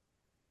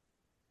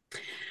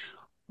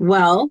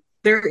 well,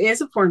 there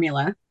is a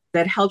formula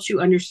that helps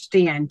you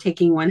understand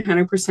taking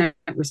 100%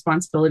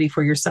 responsibility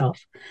for yourself.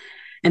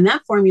 And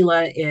that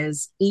formula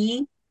is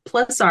E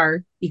plus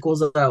R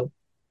equals O,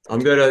 I'm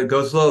going to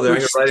go slow there. I'm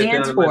which going to write it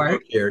down stands in my for,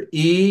 book here.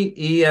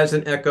 E as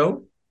in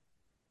echo,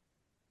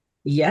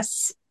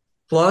 yes,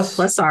 plus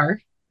plus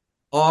R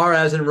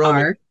as in Romeo.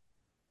 R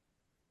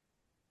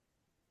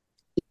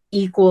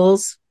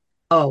equals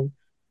O.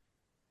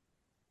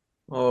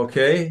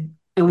 Okay.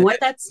 And Yeah. what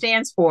that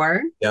stands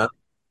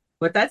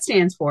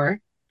for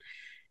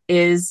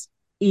is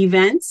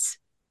events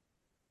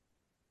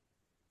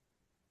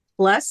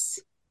plus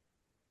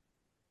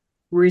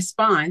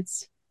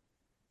response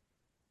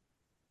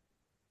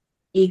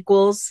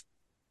equals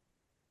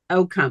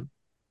outcome.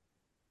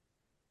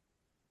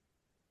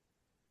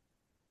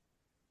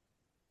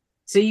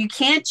 So you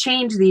can't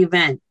change the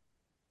event.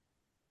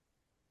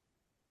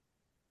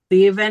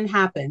 The event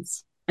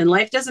happens, and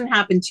life doesn't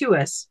happen to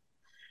us,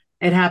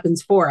 it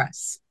happens for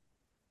us.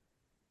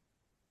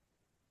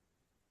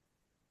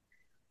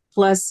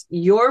 Plus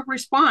your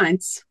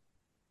response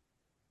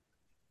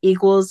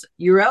equals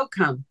your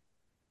outcome.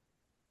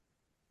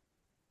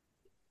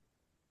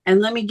 And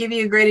let me give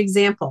you a great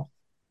example.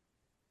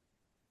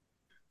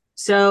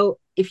 So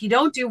if you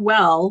don't do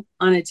well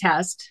on a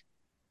test,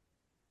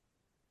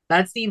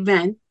 that's the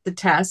event, the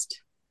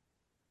test.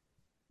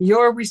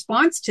 Your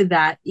response to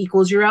that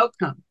equals your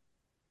outcome.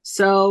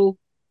 So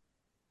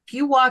if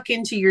you walk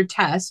into your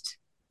test,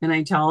 and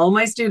I tell all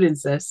my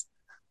students this,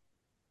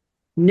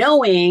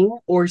 knowing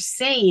or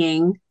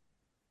saying,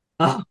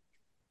 oh,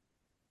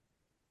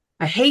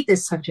 I hate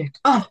this subject.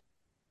 Oh,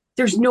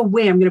 there's no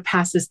way I'm going to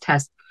pass this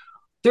test.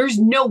 There's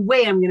no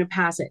way I'm going to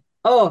pass it.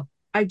 Oh,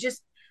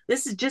 this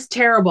is just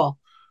terrible.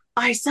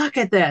 I suck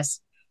at this.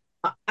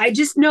 I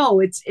just know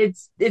it's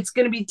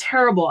going to be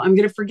terrible. I'm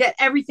going to forget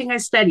everything I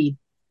studied.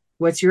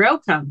 What's your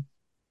outcome?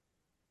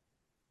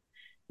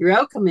 Your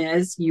outcome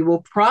is you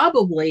will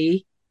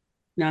probably,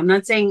 now I'm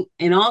not saying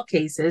in all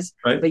cases,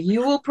 Right. but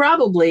you will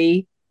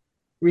probably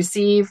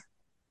receive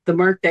the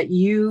mark that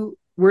you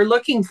were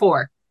looking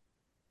for.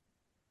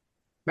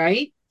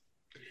 Right?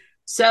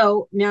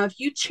 So now if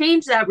you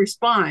change that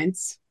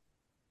response,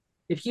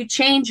 if you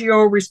change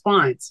your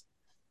response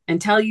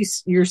and tell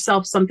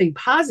yourself something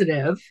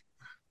positive,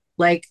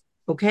 like,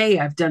 okay,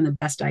 I've done the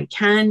best I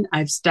can.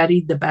 I've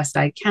studied the best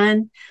I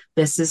can.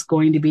 This is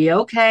going to be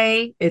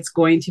okay. It's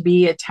going to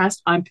be a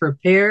test. I'm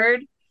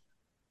prepared.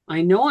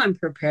 I know I'm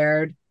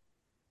prepared.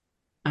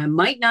 I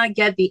might not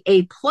get the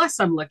A plus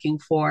I'm looking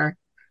for,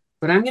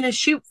 but I'm going to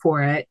shoot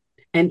for it.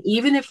 And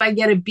even if I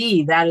get a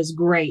B, that is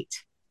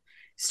great.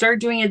 Start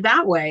doing it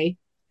that way,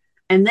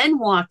 and then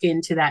walk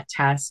into that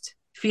test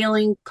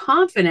feeling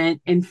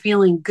confident and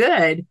feeling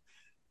good.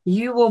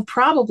 You will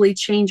probably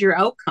change your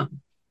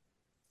outcome.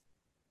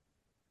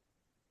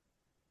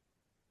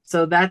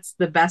 So that's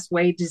the best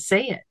way to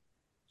say it.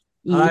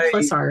 E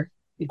plus I R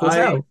equals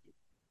I O.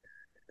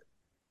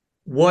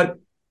 what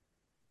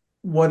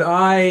what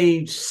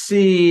I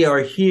see or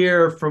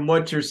hear from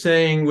what you're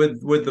saying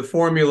with the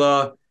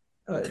formula,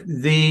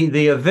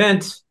 the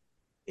event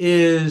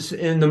is,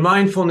 in the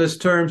mindfulness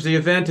terms, the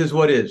event is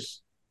what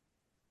is.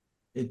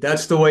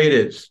 That's the way it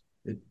is.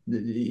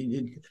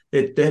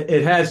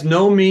 It has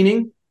no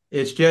meaning.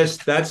 It's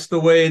just that's the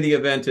way the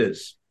event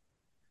is.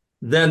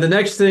 Then the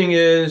next thing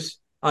is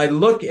I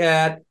look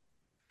at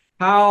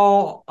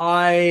how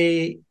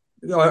I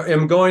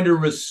am going to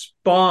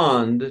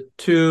respond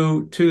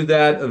to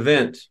that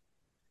event.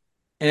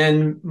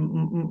 And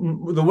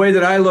the way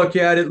that I look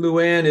at it,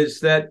 Luann, is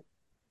that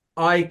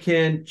I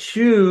can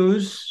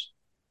choose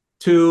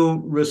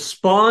to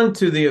respond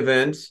to the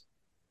event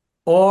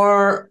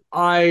or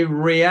I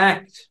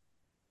react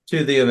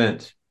to the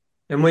event.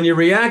 And when you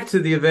react to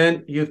the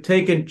event, you've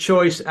taken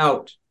choice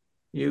out.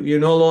 You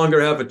no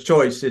longer have a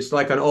choice. It's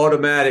like an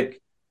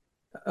automatic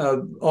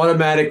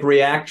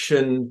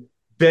reaction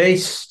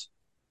based,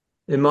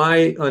 in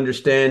my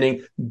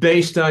understanding,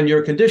 based on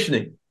your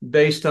conditioning,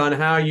 based on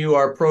how you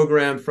are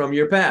programmed from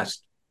your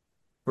past.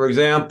 For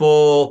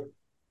example,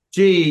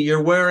 gee,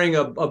 you're wearing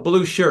a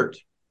blue shirt.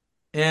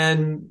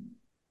 And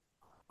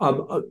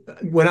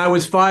when I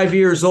was 5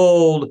 years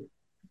old,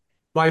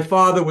 my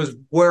father was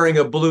wearing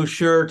a blue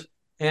shirt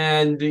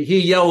and he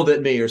yelled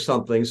at me or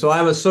something. So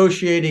I'm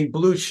associating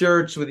blue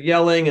shirts with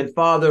yelling and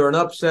father and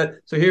upset.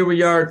 So here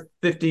we are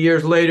 50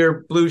 years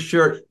later, blue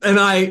shirt, and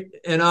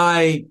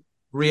I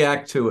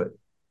react to it.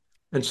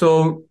 And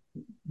so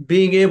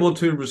being able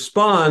to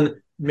respond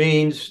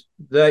means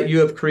that you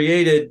have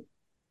created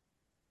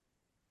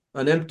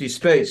an empty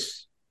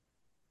space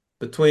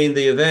between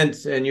the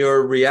event and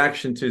your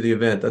reaction to the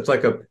event. That's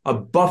like a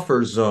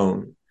buffer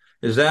zone.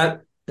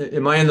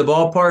 Am I in the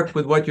ballpark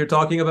with what you're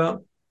talking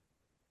about?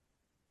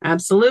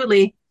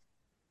 Absolutely.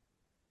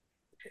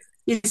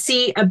 You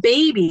see, a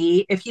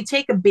baby, if you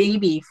take a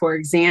baby, for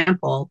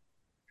example,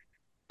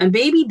 a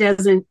baby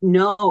doesn't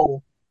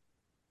know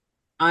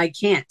I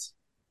can't.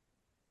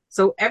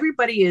 So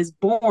everybody is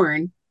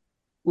born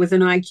with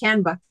an I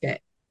can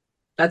bucket.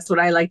 That's what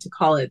I like to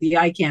call it, the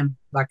I can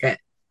bucket.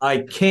 I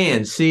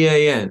can,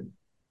 CAN.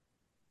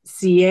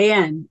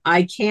 CAN,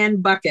 I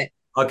can bucket.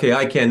 Okay,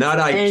 I can. Not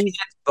I And can't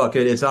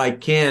bucket, it's I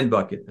can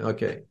bucket.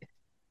 Okay.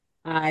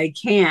 I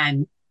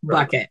can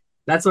Right. bucket.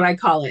 That's what I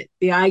call it,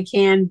 the I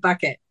can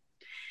bucket.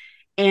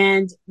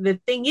 And the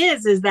thing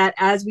is that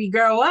as we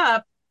grow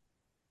up,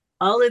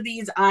 all of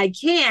these I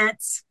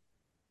can't,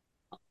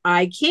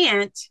 I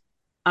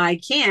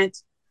can't,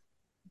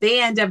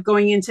 they end up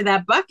going into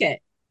that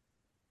bucket.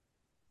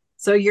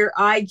 So your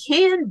I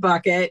can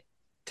bucket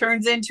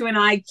turns into an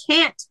I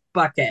can't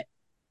bucket.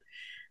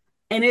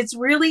 And it's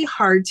really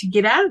hard to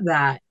get out of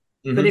that.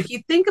 But Mm-hmm. if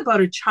you think about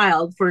a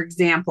child, for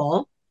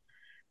example,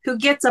 who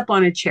gets up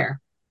on a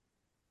chair,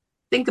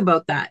 think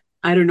about that.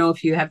 I don't know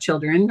if you have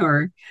children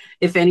or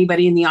if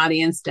anybody in the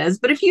audience does,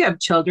 but if you have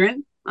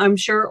children, I'm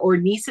sure, or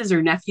nieces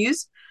or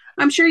nephews,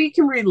 I'm sure you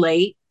can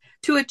relate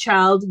to a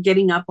child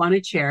getting up on a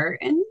chair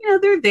and,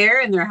 they're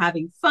there and they're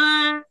having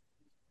fun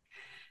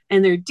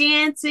and they're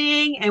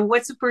dancing. And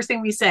what's the first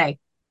thing we say?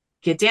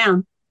 Get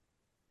down,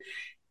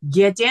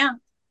 get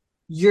down.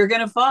 You're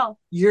going to fall.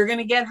 You're going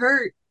to get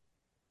hurt.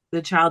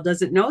 The child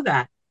doesn't know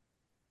that.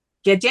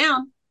 Get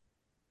down.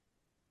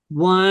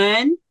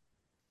 One,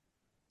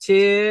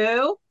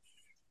 two,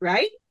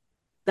 right?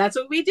 That's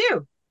what we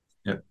do.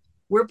 Yep.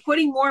 We're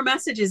putting more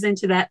messages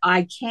into that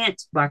I can't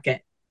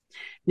bucket.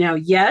 Now,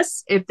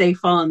 yes, if they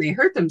fall and they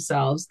hurt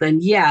themselves, then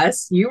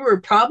yes, you were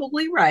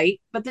probably right.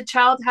 But the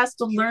child has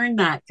to learn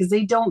that because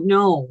they don't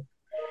know.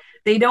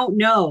 They don't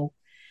know.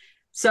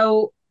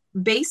 So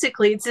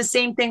basically, it's the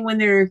same thing when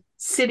they're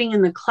sitting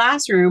in the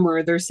classroom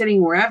or they're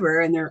sitting wherever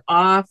and they're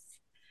off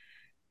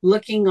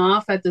looking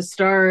off at the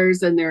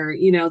stars and they're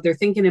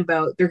thinking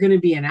about they're going to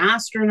be an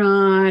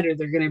astronaut or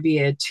they're going to be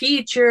a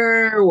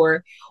teacher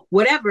or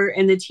whatever,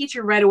 and the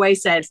teacher right away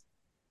says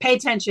pay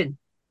attention.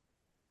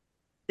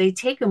 They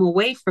take them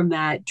away from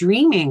that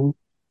dreaming,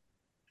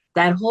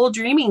 that whole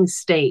dreaming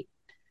state.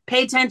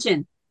 Pay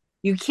attention.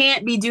 You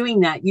can't be doing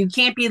that. You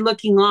can't be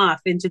looking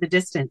off into the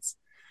distance.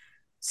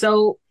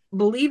 So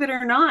believe it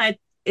or not,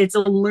 it's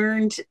a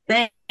learned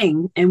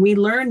thing, and we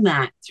learn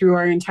that through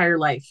our entire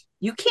life.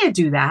 You can't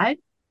do that.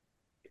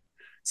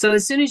 So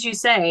as soon as you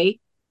say,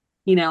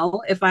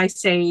 if I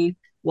say,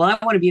 well,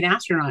 I want to be an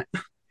astronaut,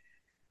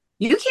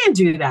 you can't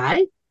do that.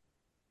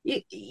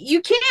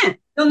 You can't.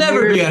 You'll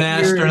never be an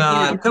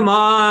astronaut. Know, Come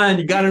on.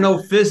 You got to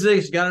know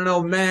physics. You got to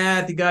know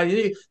math.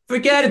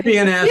 Forget it being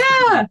an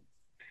astronaut.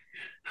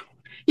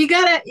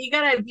 yeah, you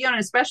gotta be on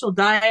a special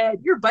diet.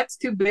 Your butt's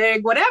too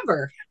big,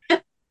 whatever.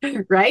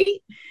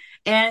 Right.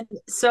 And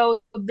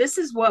so this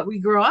is what we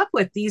grow up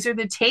with. These are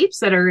the tapes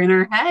that are in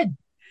our head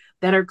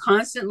that are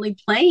constantly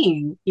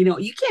playing. You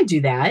can't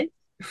do that.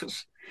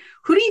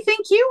 Who do you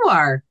think you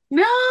are?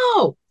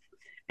 No.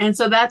 And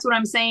so that's what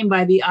I'm saying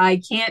by the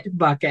I can't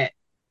bucket.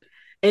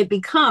 It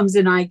becomes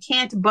an I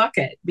can't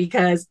bucket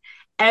because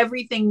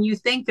everything you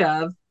think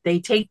of, they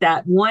take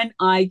that one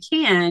I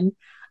can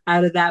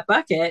out of that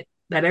bucket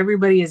that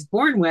everybody is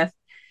born with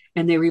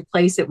and they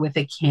replace it with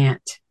a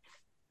can't.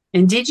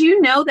 And did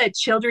you know that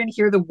children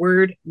hear the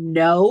word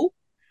no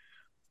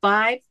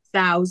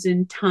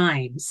 5,000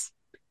 times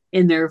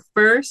in their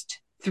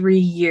first 3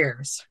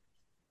 years?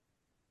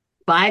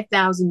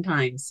 5,000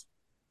 times.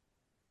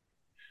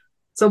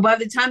 So by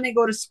the time they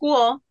go to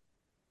school,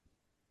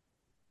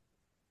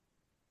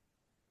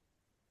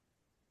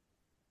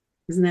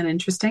 isn't that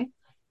interesting?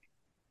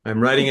 I'm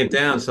writing it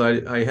down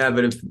so I have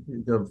it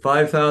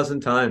 5,000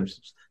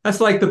 times. That's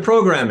like the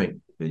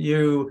programming.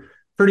 You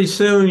pretty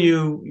soon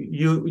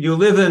you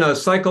live in a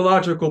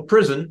psychological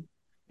prison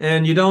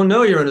and you don't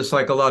know you're in a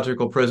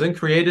psychological prison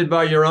created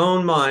by your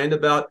own mind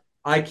about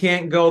I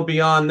can't go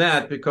beyond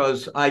that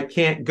because I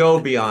can't go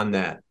beyond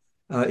that.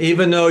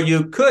 Even though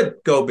you could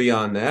go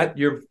beyond that,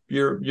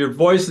 your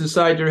voice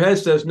inside your head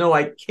says, no,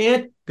 I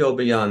can't go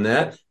beyond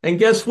that. And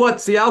guess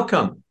what's the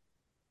outcome?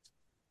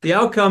 The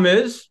outcome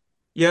is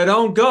you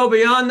don't go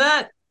beyond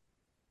that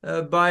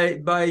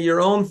by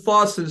your own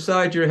thoughts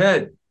inside your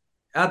head.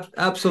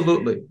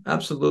 Absolutely,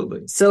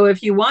 absolutely. So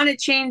if you want to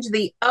change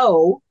the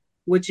O,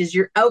 which is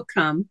your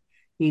outcome,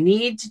 you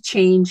need to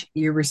change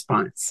your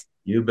response.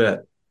 You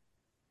bet.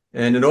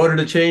 And in order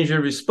to change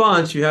your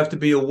response, you have to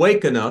be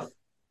awake enough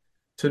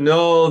to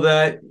know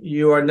that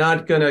you are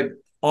not going to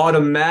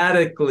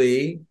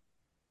automatically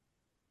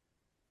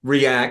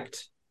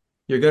react.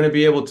 You're going to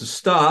be able to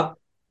stop,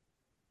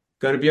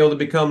 going to be able to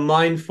become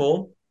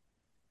mindful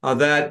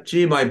that,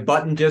 gee, my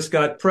button just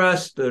got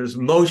pressed. There's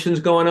motions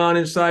going on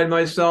inside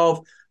myself,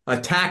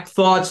 attack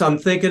thoughts I'm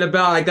thinking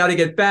about. I got to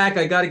get back.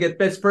 I got to get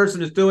this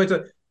person is doing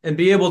so, and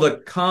be able to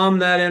calm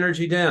that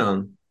energy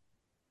down.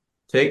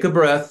 Take a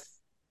breath,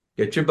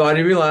 get your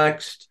body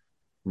relaxed,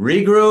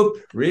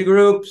 regroup.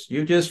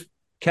 You just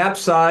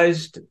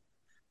capsized.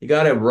 You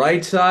got to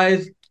right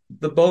size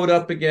the boat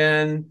up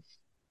again.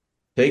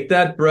 Take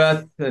that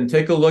breath and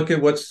take a look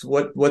at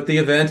what the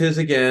event is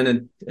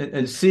again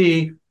and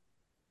see,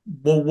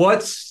 well,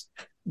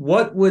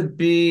 what would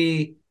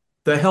be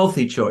the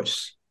healthy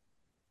choice?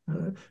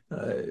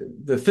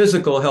 The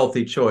physical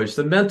healthy choice,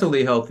 the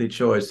mentally healthy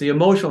choice, the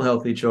emotional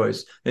healthy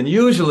choice. And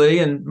usually,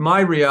 in my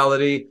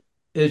reality,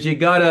 is you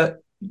gotta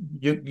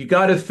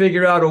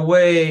figure out a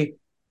way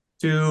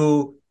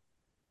to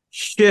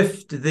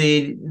shift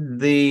the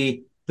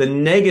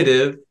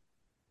negative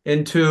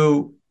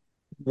into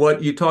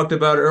what you talked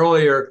about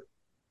earlier,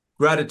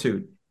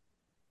 gratitude.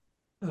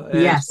 And so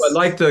I'd Yes.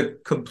 like to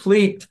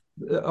complete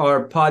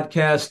our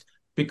podcast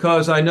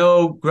because I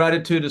know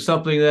gratitude is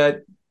something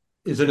that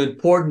is an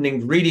important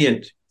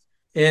ingredient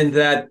in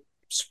that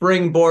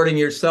springboarding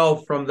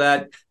yourself from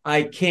that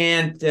I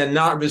can't and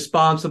not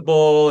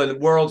responsible and the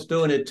world's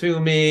doing it to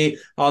me.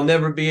 I'll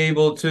never be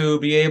able to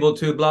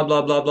blah,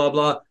 blah, blah, blah,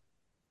 blah.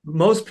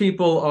 Most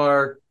people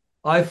are,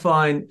 I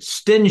find,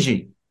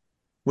 stingy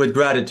with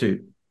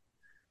gratitude.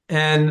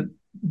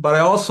 But I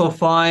also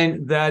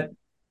find that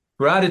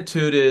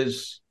gratitude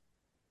is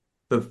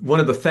one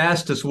of the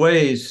fastest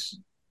ways,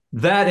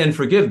 that and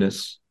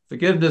forgiveness.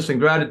 Forgiveness and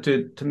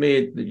gratitude, to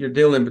me, you're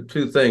dealing with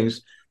two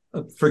things.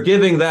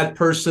 Forgiving that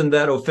person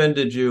that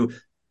offended you,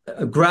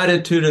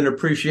 gratitude and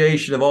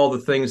appreciation of all the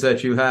things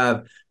that you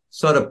have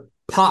sort of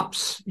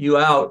pops you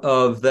out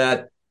of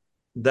that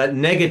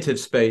negative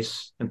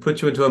space and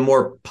puts you into a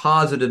more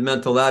positive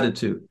mental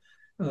attitude.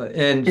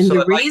 And And so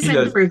the I'd like you reason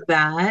to for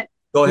that,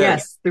 go ahead.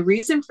 yes, the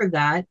reason for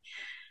that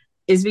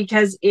is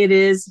because it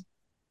is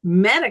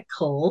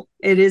medical,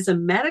 it is a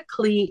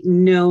medically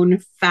known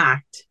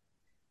fact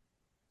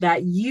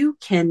that you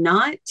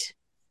cannot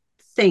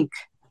think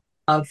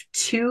of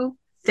two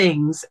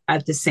things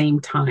at the same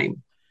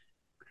time.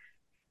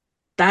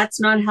 That's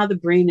not how the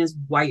brain is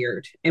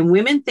wired. And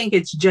women think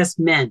it's just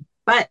men,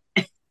 but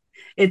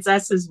it's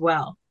us as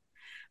well.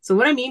 So,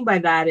 what I mean by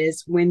that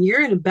is when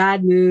you're in a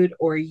bad mood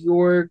or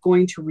you're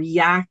going to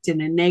react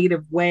in a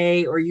negative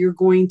way or you're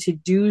going to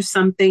do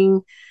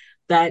something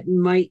that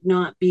might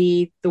not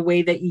be the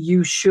way that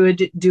you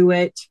should do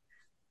it,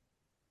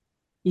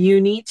 you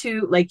need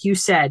to, like you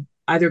said,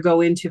 either go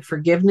into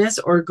forgiveness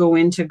or go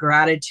into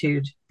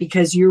gratitude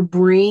because your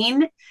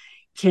brain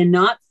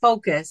cannot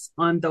focus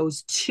on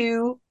those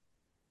two,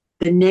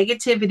 the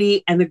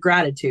negativity and the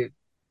gratitude,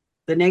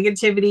 the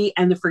negativity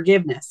and the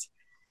forgiveness.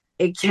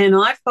 It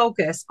cannot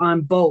focus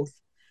on both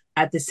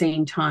at the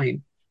same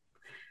time.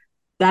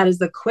 That is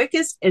the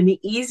quickest and the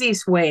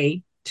easiest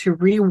way to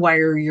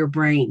rewire your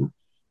brain.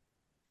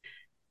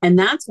 And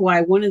that's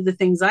why one of the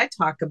things I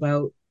talk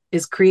about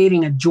is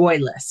creating a joy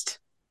list.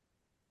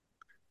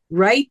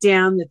 Write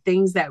down the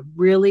things that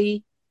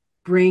really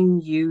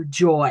bring you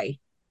joy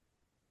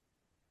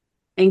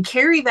and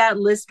carry that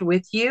list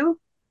with you.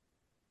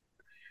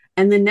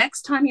 And the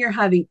next time you're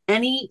having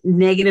any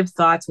negative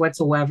thoughts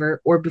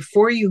whatsoever, or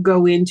before you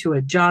go into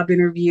a job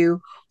interview,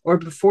 or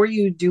before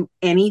you do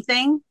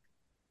anything,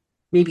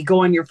 maybe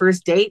go on your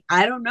first date,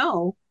 I don't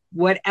know,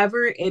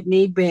 whatever it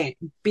may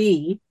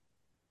be,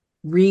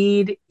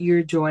 read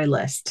your joy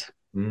list.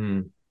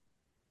 Mm.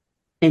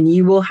 And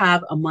you will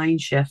have a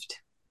mind shift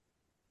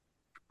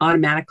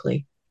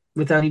automatically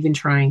without even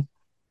trying.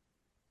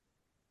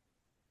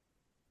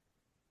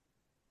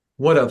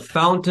 What a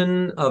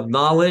fountain of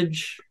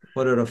knowledge.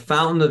 What a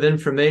fountain of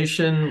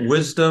information,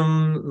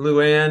 wisdom,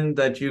 Luann,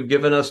 that you've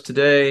given us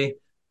today.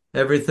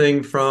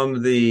 Everything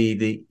from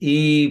the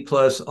E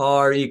plus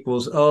R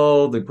equals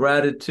O, the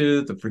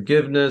gratitude, the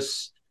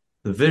forgiveness,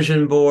 the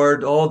vision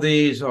board. All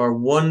these are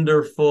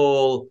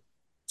wonderful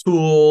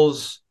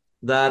tools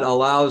that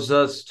allows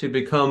us to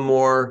become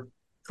more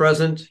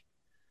present,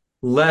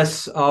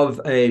 less of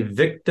a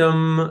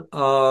victim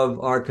of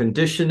our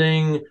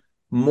conditioning,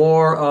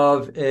 more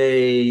of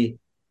a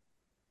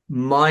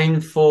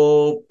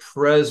mindful,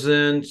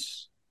 present,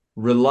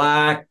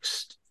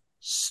 relaxed,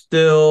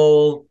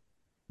 still,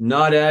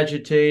 not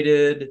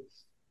agitated.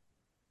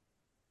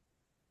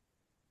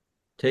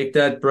 Take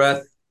that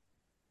breath.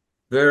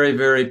 Very,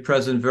 very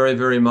present, very,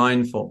 very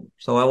mindful.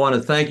 So I want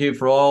to thank you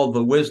for all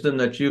the wisdom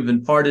that you've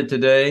imparted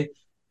today.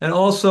 And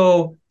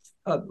also,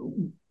 uh,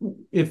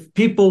 if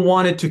people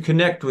wanted to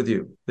connect with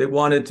you, they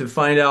wanted to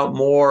find out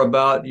more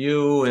about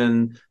you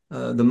and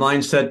the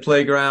Mindset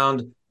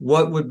Playground,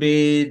 what would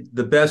be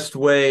the best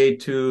way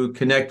to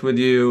connect with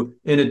you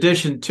in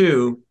addition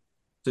to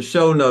the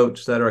show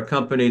notes that are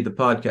accompanied the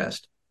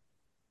podcast?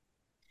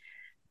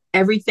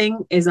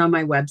 Everything is on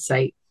my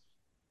website,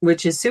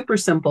 which is super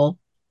simple.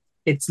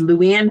 It's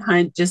Luann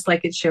Hunt, just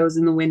like it shows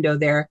in the window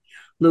there,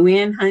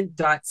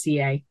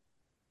 luannhunt.ca.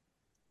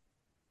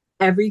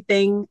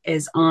 Everything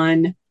is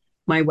on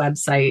my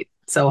website.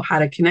 So, how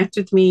to connect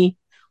with me,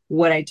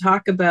 what I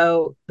talk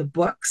about, the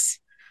books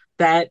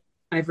that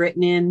I've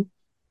written in,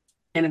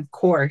 and of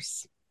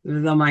course, the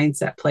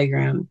Mindset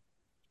Playground.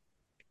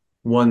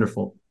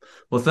 Wonderful.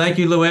 Well, thank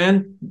you,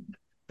 Luann.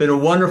 Been a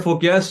wonderful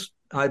guest.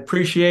 I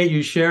appreciate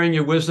you sharing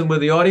your wisdom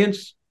with the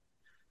audience,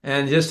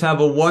 and just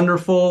have a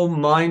wonderful,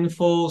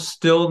 mindful,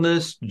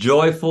 stillness,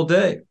 joyful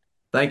day.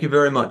 Thank you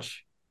very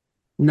much.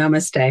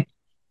 Namaste.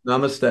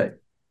 Namaste.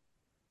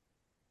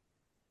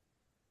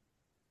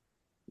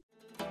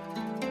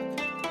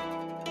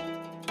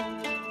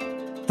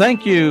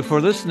 Thank you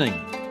for listening,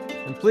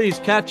 and please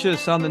catch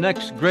us on the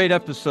next great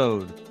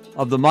episode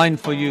of the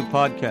Mindful You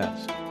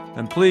podcast.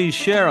 And please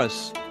share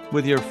us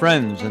with your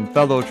friends and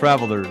fellow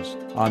travelers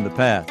on the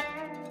path.